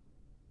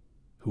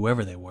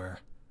 Whoever they were,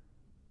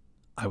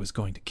 I was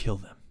going to kill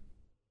them.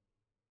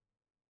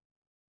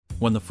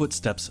 When the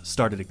footsteps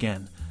started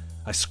again,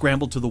 I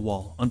scrambled to the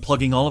wall,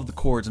 unplugging all of the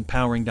cords and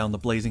powering down the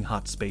blazing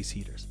hot space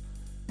heaters.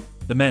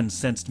 The men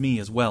sensed me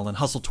as well and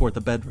hustled toward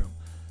the bedroom.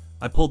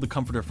 I pulled the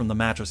comforter from the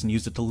mattress and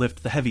used it to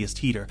lift the heaviest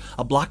heater,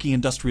 a blocky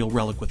industrial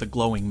relic with a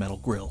glowing metal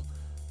grill.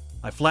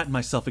 I flattened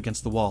myself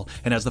against the wall,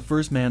 and as the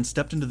first man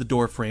stepped into the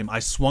doorframe, I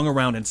swung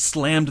around and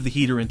slammed the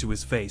heater into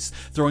his face,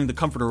 throwing the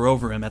comforter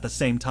over him at the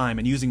same time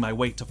and using my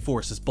weight to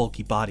force his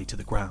bulky body to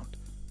the ground.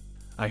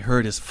 I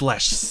heard his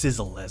flesh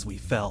sizzle as we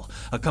fell,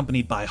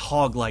 accompanied by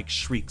hog-like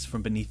shrieks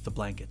from beneath the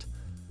blanket.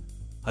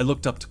 I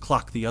looked up to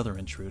clock the other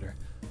intruder,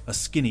 a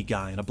skinny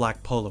guy in a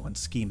black polo and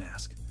ski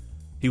mask.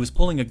 He was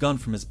pulling a gun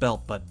from his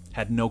belt, but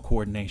had no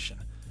coordination.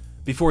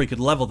 Before he could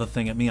level the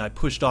thing at me, I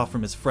pushed off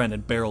from his friend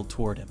and barreled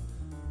toward him.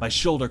 My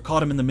shoulder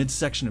caught him in the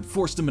midsection and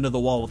forced him into the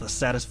wall with a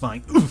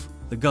satisfying oof,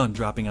 the gun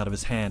dropping out of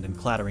his hand and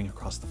clattering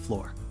across the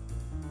floor.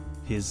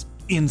 His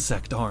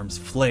insect arms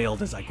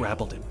flailed as I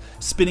grappled him,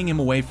 spinning him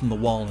away from the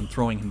wall and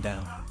throwing him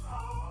down.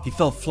 He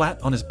fell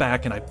flat on his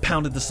back, and I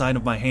pounded the side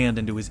of my hand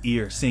into his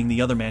ear, seeing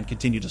the other man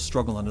continue to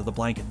struggle under the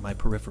blanket in my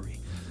periphery.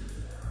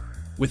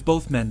 With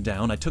both men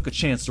down, I took a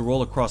chance to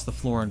roll across the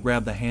floor and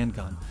grab the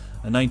handgun,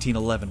 a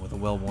 1911 with a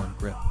well-worn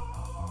grip.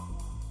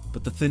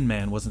 But the thin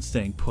man wasn't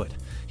staying put.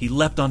 He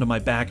leapt onto my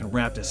back and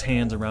wrapped his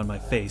hands around my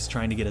face,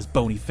 trying to get his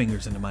bony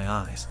fingers into my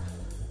eyes.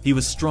 He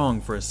was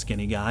strong for a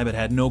skinny guy, but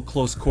had no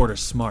close-quarter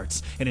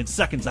smarts, and in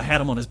seconds I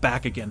had him on his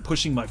back again,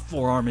 pushing my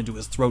forearm into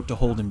his throat to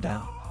hold him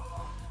down.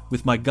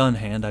 With my gun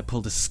hand, I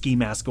pulled his ski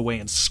mask away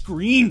and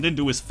screamed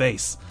into his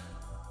face.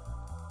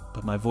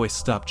 But my voice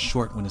stopped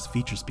short when his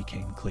features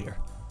became clear.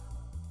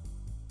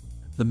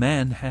 The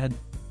man had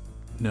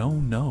no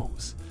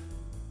nose.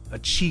 A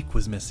cheek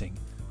was missing,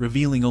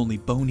 revealing only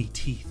bony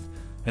teeth,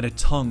 and a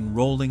tongue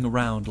rolling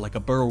around like a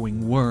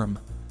burrowing worm.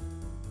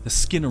 The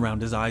skin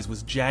around his eyes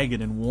was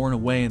jagged and worn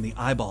away, and the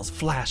eyeballs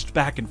flashed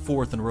back and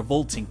forth in a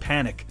revolting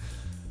panic.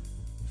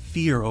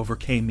 Fear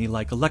overcame me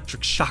like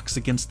electric shocks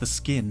against the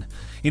skin,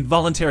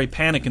 involuntary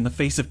panic in the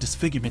face of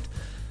disfigurement.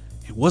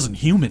 It wasn't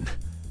human.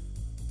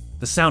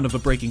 The sound of a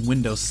breaking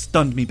window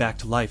stunned me back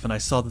to life, and I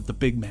saw that the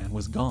big man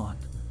was gone.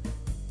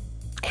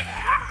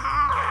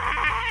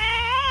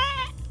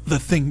 The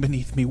thing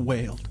beneath me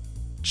wailed,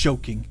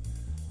 choking.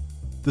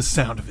 The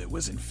sound of it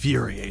was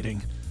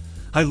infuriating.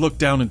 I looked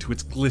down into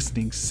its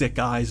glistening, sick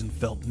eyes and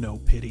felt no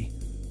pity.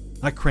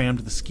 I crammed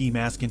the ski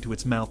mask into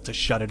its mouth to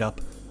shut it up,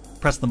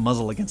 pressed the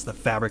muzzle against the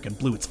fabric, and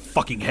blew its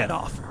fucking head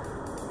off.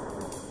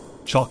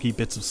 Chalky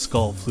bits of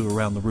skull flew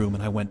around the room,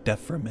 and I went deaf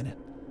for a minute.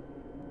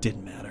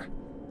 Didn't matter.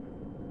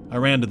 I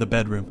ran to the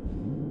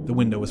bedroom. The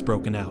window was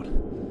broken out.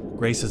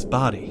 Grace's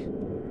body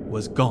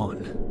was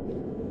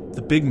gone.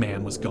 The big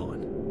man was gone.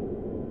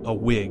 A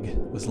wig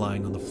was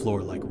lying on the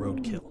floor like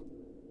roadkill.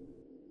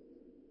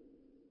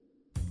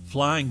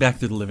 Flying back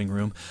through the living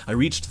room, I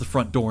reached the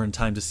front door in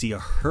time to see a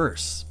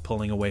hearse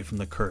pulling away from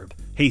the curb,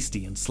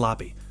 hasty and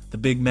sloppy, the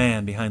big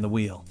man behind the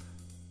wheel.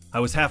 I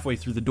was halfway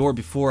through the door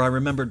before I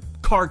remembered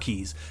car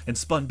keys and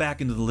spun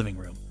back into the living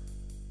room.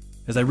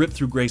 As I ripped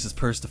through Grace's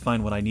purse to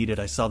find what I needed,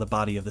 I saw the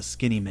body of the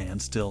skinny man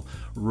still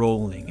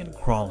rolling and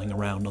crawling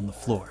around on the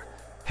floor,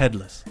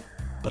 headless,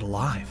 but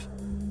alive.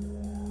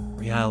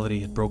 Reality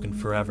had broken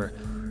forever,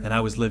 and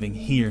I was living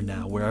here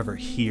now, wherever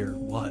here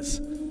was.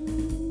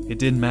 It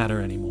didn't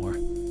matter anymore.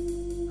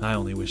 I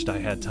only wished I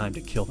had time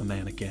to kill the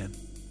man again.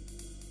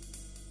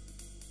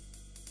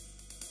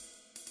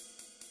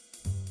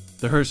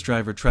 The hearse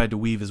driver tried to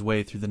weave his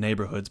way through the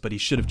neighborhoods, but he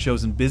should have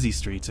chosen busy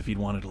streets if he'd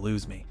wanted to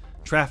lose me.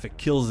 Traffic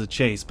kills the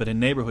chase, but in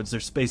neighborhoods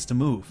there's space to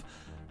move.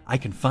 I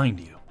can find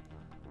you.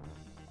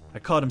 I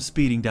caught him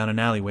speeding down an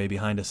alleyway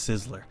behind a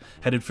Sizzler,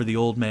 headed for the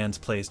old man's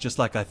place just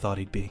like I thought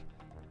he'd be.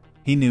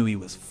 He knew he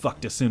was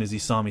fucked as soon as he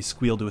saw me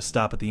squeal to a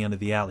stop at the end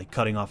of the alley,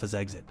 cutting off his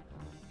exit.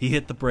 He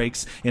hit the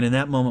brakes, and in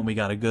that moment we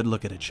got a good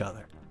look at each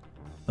other.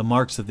 The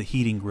marks of the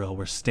heating grill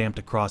were stamped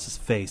across his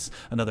face,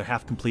 another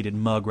half-completed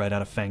mug right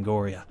out of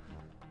Fangoria.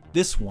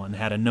 This one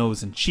had a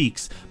nose and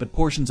cheeks, but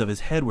portions of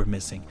his head were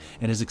missing,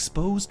 and his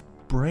exposed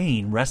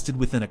brain rested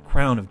within a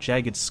crown of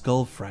jagged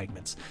skull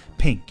fragments,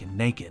 pink and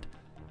naked.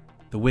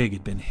 The wig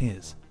had been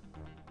his.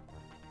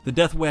 The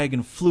death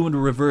wagon flew into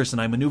reverse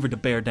and I maneuvered to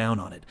bear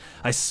down on it.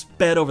 I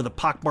sped over the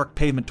pockmarked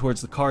pavement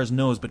towards the car's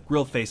nose, but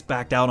Grillface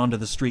backed out onto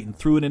the street and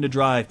threw it into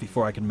drive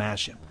before I could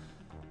mash him.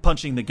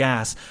 Punching the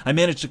gas, I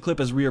managed to clip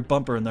his rear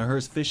bumper and the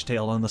hearse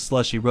fishtail on the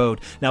slushy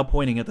road, now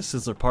pointing at the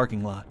Sizzler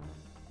parking lot.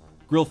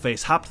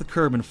 Grillface hopped the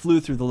curb and flew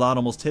through the lot,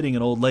 almost hitting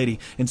an old lady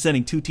and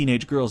sending 2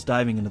 teenage girls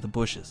diving into the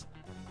bushes.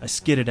 I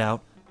skidded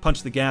out,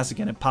 punched the gas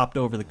again, and popped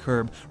over the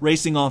curb,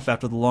 racing off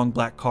after the long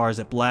black cars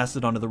that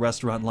blasted onto the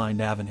restaurant-lined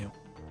avenue.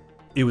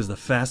 It was the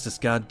fastest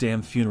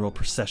goddamn funeral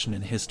procession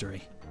in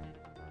history.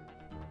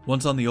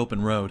 Once on the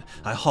open road,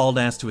 I hauled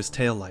ass to his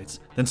taillights,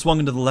 then swung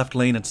into the left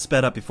lane and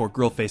sped up before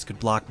Grillface could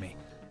block me.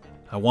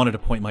 I wanted to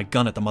point my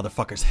gun at the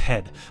motherfucker's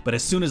head, but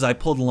as soon as I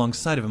pulled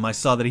alongside of him, I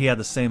saw that he had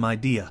the same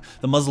idea,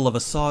 the muzzle of a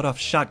sawed-off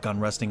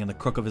shotgun resting in the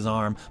crook of his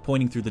arm,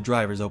 pointing through the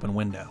driver's open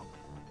window.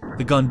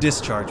 The gun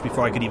discharged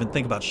before I could even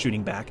think about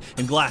shooting back,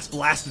 and glass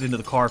blasted into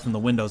the car from the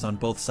windows on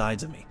both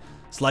sides of me,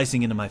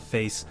 slicing into my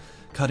face,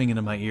 cutting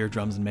into my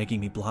eardrums and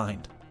making me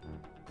blind.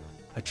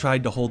 I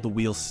tried to hold the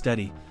wheel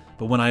steady,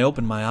 but when I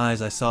opened my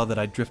eyes, I saw that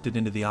I'd drifted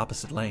into the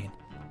opposite lane.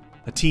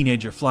 A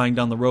teenager flying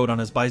down the road on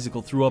his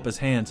bicycle threw up his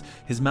hands,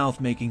 his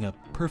mouth making a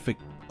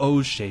perfect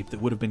O shape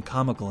that would have been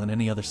comical in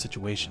any other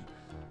situation.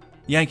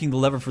 Yanking the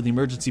lever for the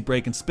emergency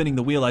brake and spinning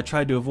the wheel, I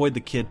tried to avoid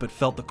the kid, but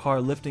felt the car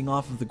lifting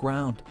off of the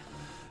ground.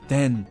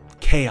 Then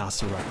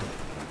chaos erupted.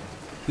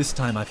 This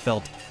time I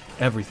felt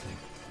everything.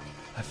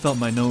 I felt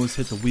my nose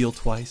hit the wheel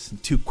twice in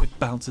 2 quick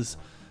bounces,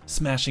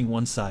 smashing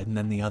one side and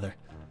then the other.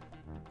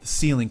 The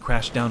ceiling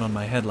crashed down on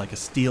my head like a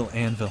steel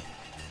anvil,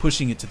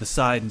 pushing it to the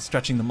side and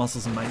stretching the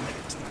muscles in my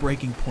neck to the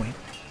breaking point.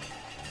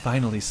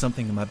 Finally,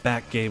 something in my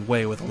back gave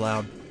way with a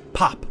loud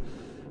pop,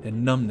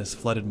 and numbness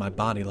flooded my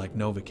body like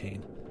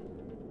Novocaine.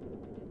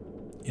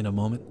 In a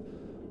moment,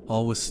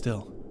 all was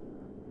still.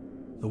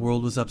 The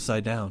world was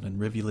upside down, and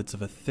rivulets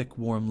of a thick,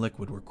 warm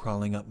liquid were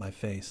crawling up my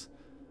face.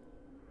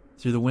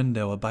 Through the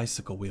window, a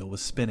bicycle wheel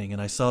was spinning,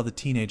 and I saw the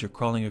teenager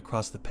crawling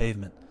across the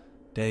pavement,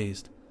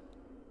 dazed.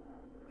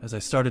 As I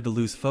started to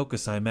lose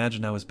focus, I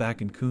imagined I was back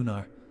in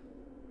Kunar.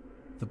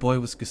 The boy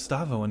was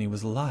Gustavo, and he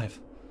was alive.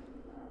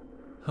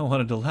 I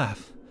wanted to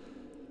laugh.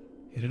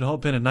 It had all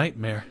been a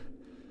nightmare.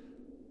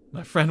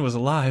 My friend was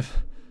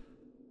alive.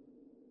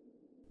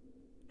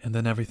 And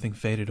then everything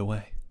faded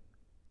away.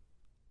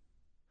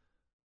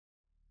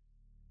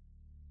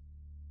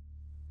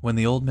 When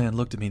the old man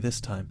looked at me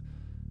this time,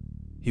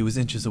 he was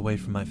inches away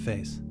from my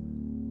face.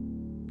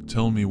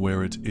 Tell me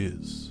where it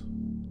is.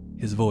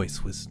 His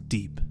voice was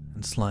deep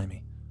and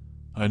slimy.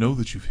 I know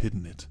that you've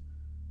hidden it.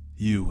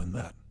 You and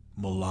that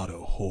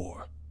mulatto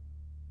whore.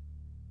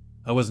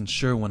 I wasn't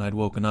sure when I'd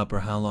woken up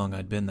or how long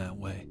I'd been that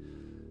way.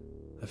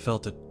 I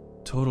felt a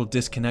total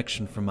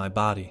disconnection from my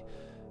body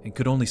and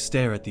could only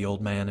stare at the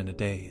old man in a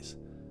daze.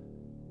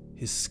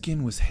 His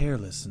skin was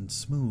hairless and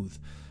smooth,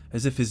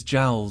 as if his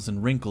jowls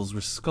and wrinkles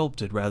were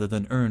sculpted rather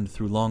than earned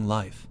through long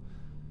life.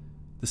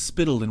 The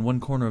spittle in one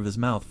corner of his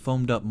mouth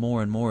foamed up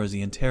more and more as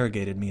he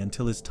interrogated me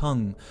until his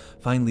tongue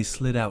finally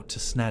slid out to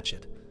snatch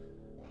it.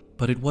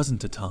 But it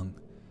wasn't a tongue.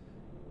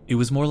 It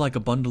was more like a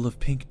bundle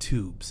of pink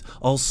tubes,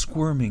 all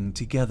squirming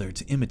together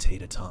to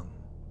imitate a tongue.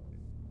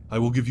 I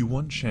will give you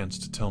one chance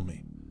to tell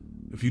me.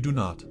 If you do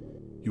not,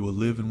 you will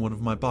live in one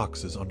of my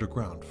boxes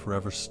underground,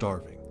 forever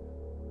starving.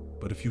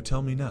 But if you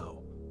tell me now,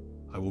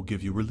 I will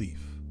give you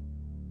relief.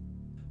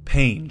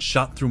 Pain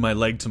shot through my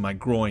leg to my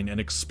groin and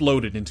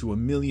exploded into a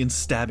million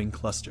stabbing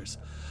clusters.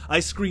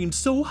 I screamed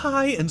so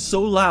high and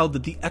so loud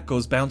that the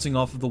echoes bouncing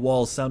off of the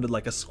walls sounded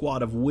like a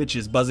squad of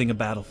witches buzzing a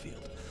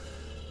battlefield.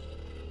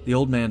 The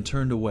old man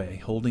turned away,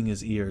 holding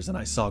his ears, and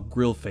I saw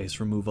Grillface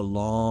remove a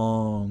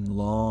long,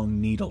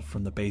 long needle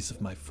from the base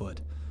of my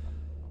foot.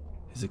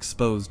 His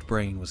exposed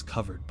brain was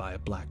covered by a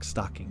black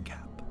stocking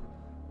cap.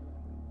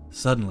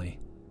 Suddenly,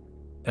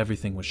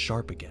 everything was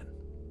sharp again.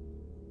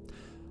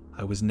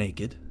 I was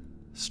naked,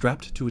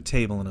 strapped to a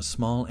table in a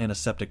small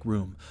antiseptic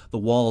room, the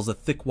walls a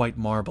thick white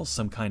marble,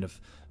 some kind of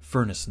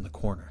furnace in the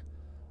corner.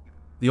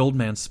 The old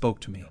man spoke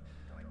to me,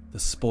 the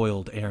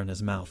spoiled air in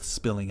his mouth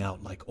spilling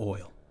out like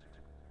oil.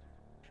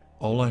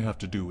 All I have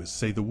to do is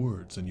say the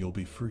words and you'll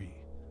be free.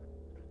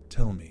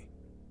 Tell me,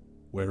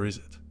 where is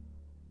it?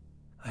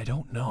 I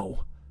don't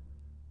know.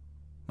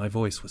 My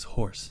voice was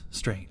hoarse,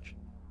 strange.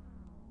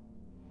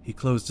 He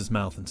closed his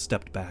mouth and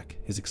stepped back,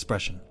 his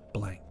expression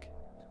blank.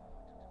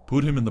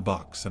 Put him in the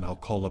box and I'll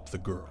call up the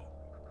girl.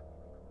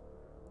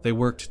 They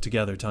worked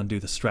together to undo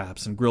the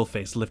straps, and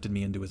Grillface lifted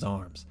me into his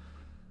arms.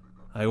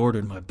 I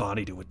ordered my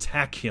body to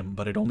attack him,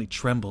 but it only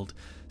trembled,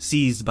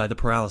 seized by the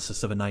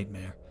paralysis of a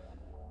nightmare.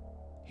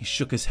 He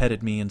shook his head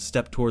at me and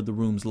stepped toward the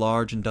room's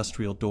large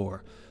industrial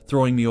door,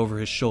 throwing me over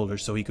his shoulder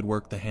so he could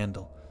work the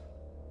handle.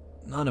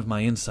 None of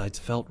my insides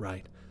felt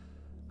right.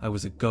 I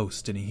was a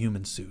ghost in a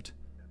human suit.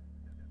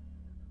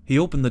 He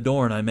opened the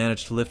door and I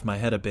managed to lift my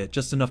head a bit,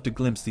 just enough to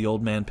glimpse the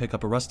old man pick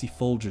up a rusty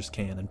Folgers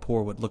can and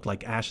pour what looked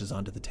like ashes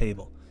onto the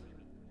table.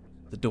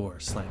 The door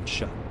slammed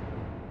shut.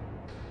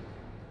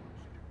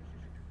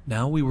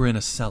 Now we were in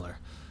a cellar,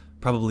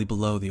 probably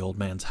below the old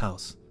man's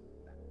house.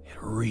 It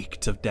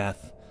reeked of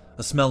death,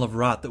 a smell of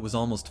rot that was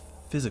almost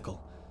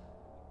physical.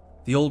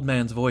 The old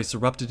man's voice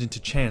erupted into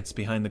chants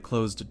behind the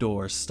closed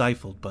door,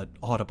 stifled but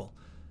audible.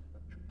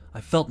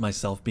 I felt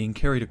myself being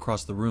carried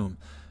across the room,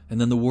 and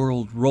then the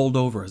world rolled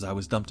over as I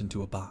was dumped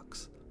into a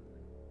box.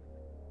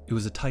 It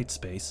was a tight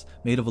space,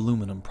 made of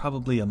aluminum,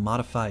 probably a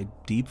modified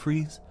deep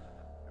freeze.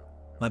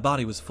 My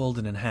body was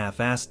folded in half,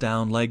 ass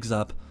down, legs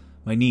up,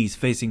 my knees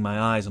facing my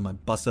eyes and my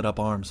busted-up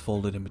arms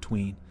folded in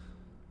between.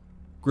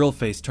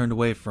 Grillface turned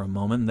away for a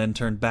moment and then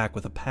turned back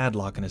with a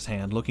padlock in his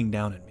hand, looking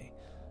down at me.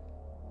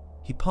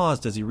 He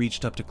paused as he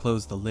reached up to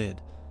close the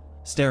lid,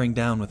 staring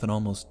down with an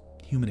almost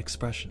human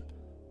expression.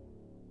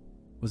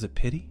 Was it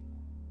pity?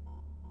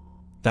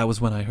 That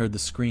was when I heard the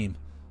scream,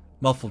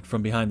 muffled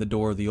from behind the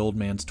door of the old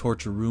man's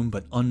torture room,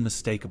 but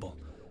unmistakable.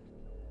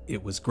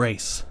 It was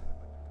Grace.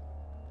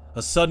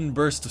 A sudden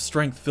burst of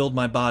strength filled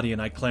my body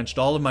and I clenched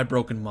all of my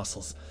broken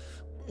muscles,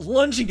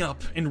 lunging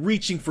up and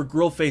reaching for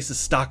Grillface's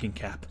stocking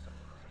cap.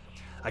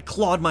 I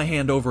clawed my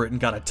hand over it and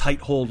got a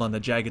tight hold on the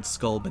jagged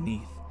skull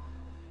beneath.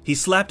 He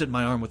slapped at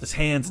my arm with his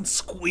hands and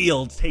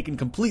squealed, taken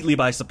completely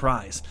by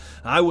surprise.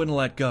 I wouldn't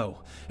let go,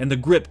 and the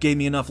grip gave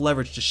me enough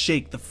leverage to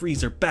shake the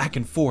freezer back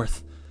and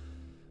forth.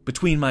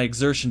 Between my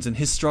exertions and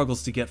his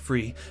struggles to get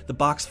free, the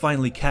box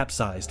finally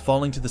capsized,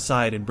 falling to the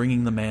side and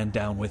bringing the man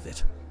down with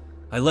it.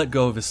 I let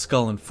go of his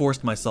skull and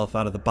forced myself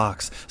out of the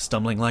box,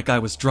 stumbling like I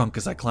was drunk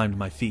as I climbed to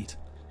my feet.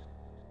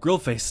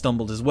 Grillface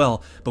stumbled as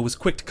well, but was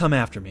quick to come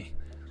after me.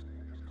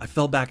 I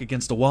fell back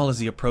against a wall as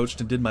he approached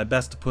and did my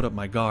best to put up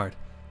my guard.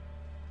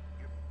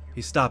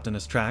 He stopped in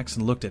his tracks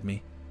and looked at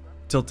me,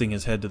 tilting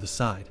his head to the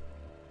side.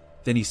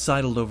 Then he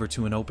sidled over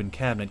to an open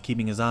cabinet,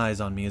 keeping his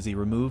eyes on me as he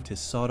removed his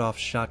sawed-off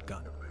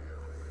shotgun.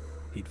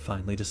 He'd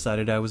finally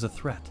decided I was a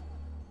threat.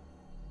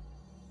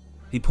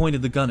 He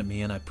pointed the gun at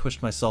me and I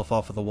pushed myself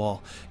off of the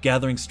wall,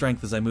 gathering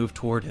strength as I moved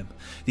toward him.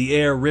 The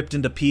air ripped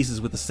into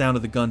pieces with the sound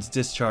of the gun's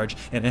discharge,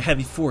 and a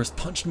heavy force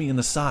punched me in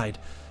the side,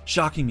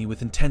 shocking me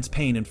with intense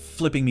pain and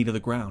flipping me to the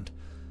ground.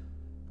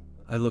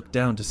 I looked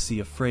down to see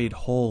a frayed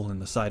hole in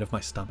the side of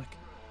my stomach.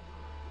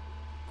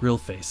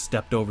 Grillface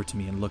stepped over to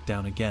me and looked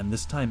down again,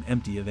 this time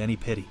empty of any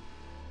pity.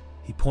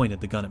 He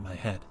pointed the gun at my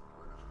head.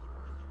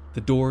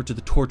 The door to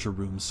the torture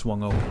room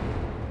swung open.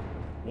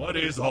 What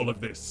is all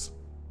of this?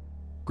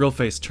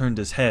 Grillface turned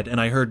his head, and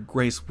I heard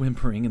Grace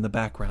whimpering in the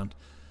background.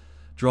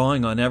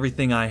 Drawing on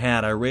everything I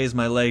had, I raised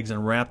my legs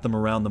and wrapped them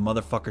around the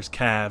motherfucker's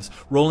calves,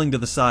 rolling to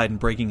the side and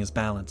breaking his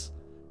balance.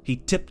 He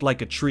tipped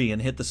like a tree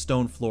and hit the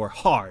stone floor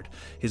hard,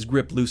 his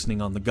grip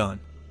loosening on the gun.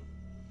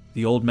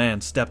 The old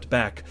man stepped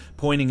back,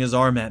 pointing his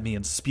arm at me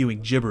and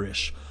spewing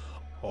gibberish.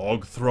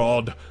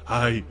 Ogthrod,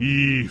 I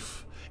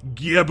Eve,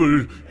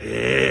 Gebel.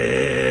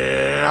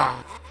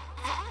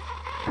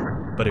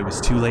 But it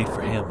was too late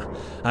for him.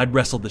 I'd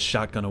wrestled the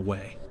shotgun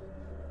away.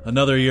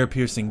 Another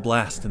ear-piercing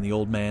blast and the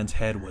old man's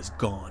head was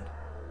gone.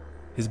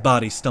 His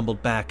body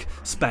stumbled back,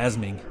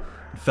 spasming,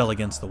 and fell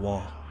against the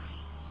wall.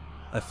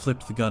 I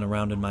flipped the gun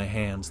around in my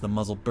hands, the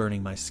muzzle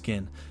burning my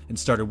skin, and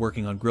started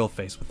working on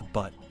Grillface with the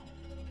butt.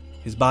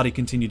 His body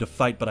continued to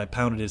fight, but I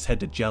pounded his head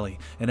to jelly,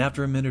 and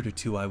after a minute or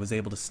two I was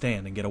able to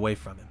stand and get away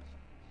from him.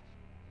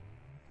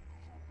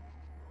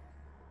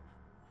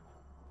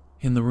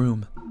 In the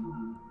room,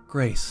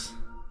 Grace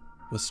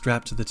was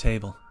strapped to the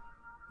table,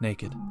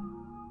 naked.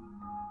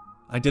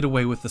 I did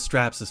away with the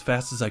straps as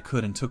fast as I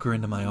could and took her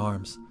into my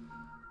arms.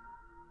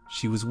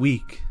 She was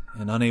weak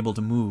and unable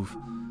to move,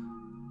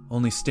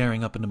 only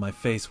staring up into my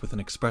face with an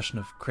expression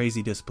of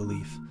crazy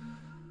disbelief.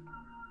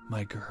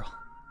 My girl.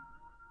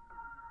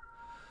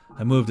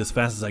 I moved as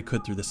fast as I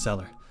could through the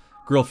cellar.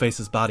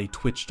 Grillface's body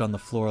twitched on the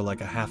floor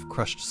like a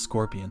half-crushed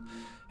scorpion,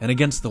 and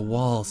against the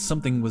wall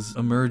something was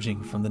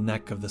emerging from the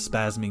neck of the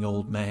spasming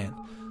old man,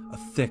 a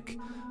thick,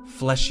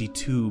 fleshy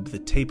tube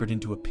that tapered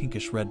into a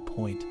pinkish-red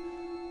point.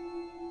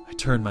 I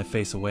turned my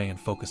face away and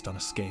focused on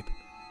escape.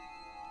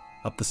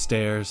 Up the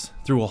stairs,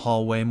 through a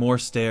hallway, more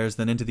stairs,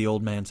 then into the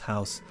old man's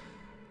house.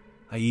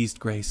 I eased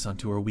Grace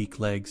onto her weak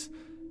legs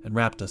and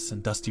wrapped us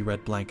in dusty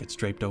red blankets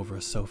draped over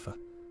a sofa.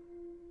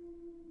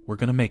 We're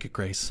gonna make it,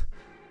 Grace.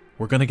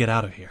 We're gonna get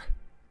out of here.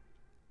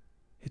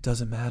 It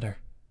doesn't matter,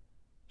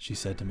 she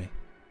said to me.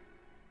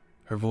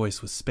 Her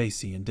voice was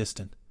spacey and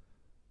distant.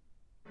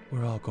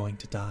 We're all going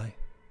to die.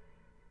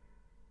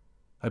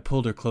 I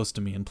pulled her close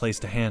to me and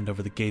placed a hand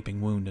over the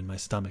gaping wound in my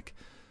stomach.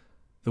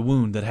 The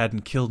wound that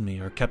hadn't killed me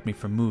or kept me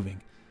from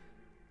moving,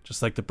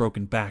 just like the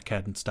broken back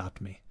hadn't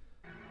stopped me.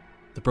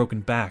 The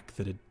broken back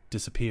that had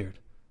disappeared.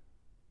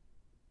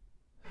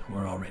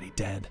 We're already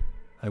dead,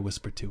 I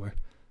whispered to her.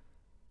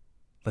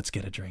 Let's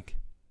get a drink.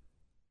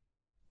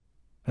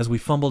 As we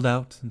fumbled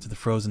out into the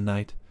frozen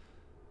night,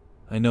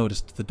 I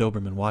noticed the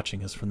Doberman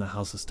watching us from the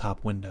house's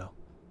top window.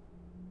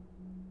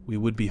 We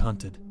would be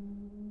hunted,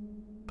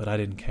 but I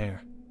didn't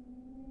care.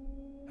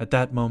 At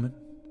that moment,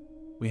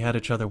 we had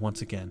each other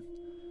once again,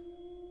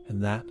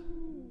 and that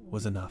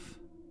was enough.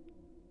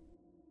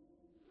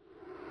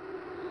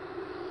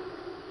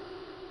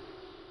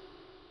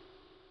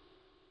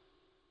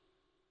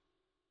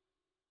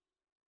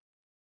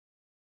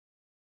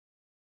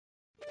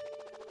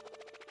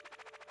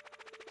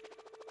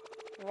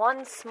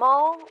 One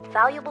Small,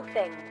 Valuable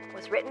Thing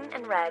was written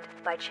and read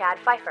by Chad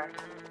Pfeiffer.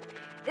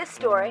 This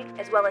story,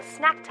 as well as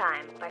Snack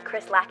Time by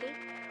Chris Lackey,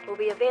 will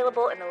be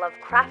available in the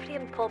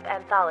Lovecraftian pulp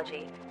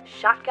anthology,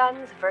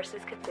 Shotguns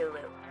vs.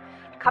 Cthulhu,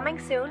 coming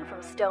soon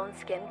from Stone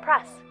Skin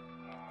Press.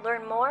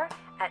 Learn more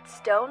at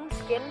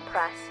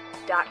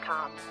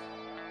stoneskinpress.com.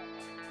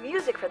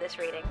 Music for this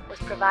reading was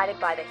provided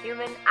by The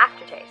Human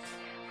Aftertaste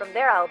from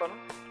their album,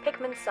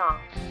 Pikmin's Song.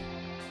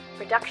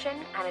 Production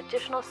and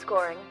additional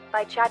scoring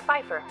by Chad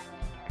Pfeiffer.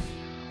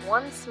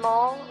 One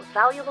Small,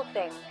 Valuable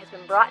Thing has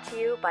been brought to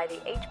you by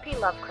the H.P.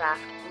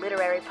 Lovecraft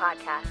Literary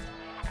Podcast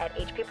at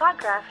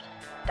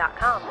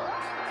hppodcraft.com.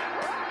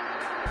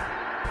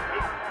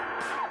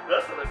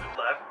 That's what I'm just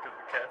laughing because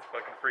the cat's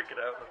fucking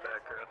freaking out in the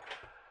background.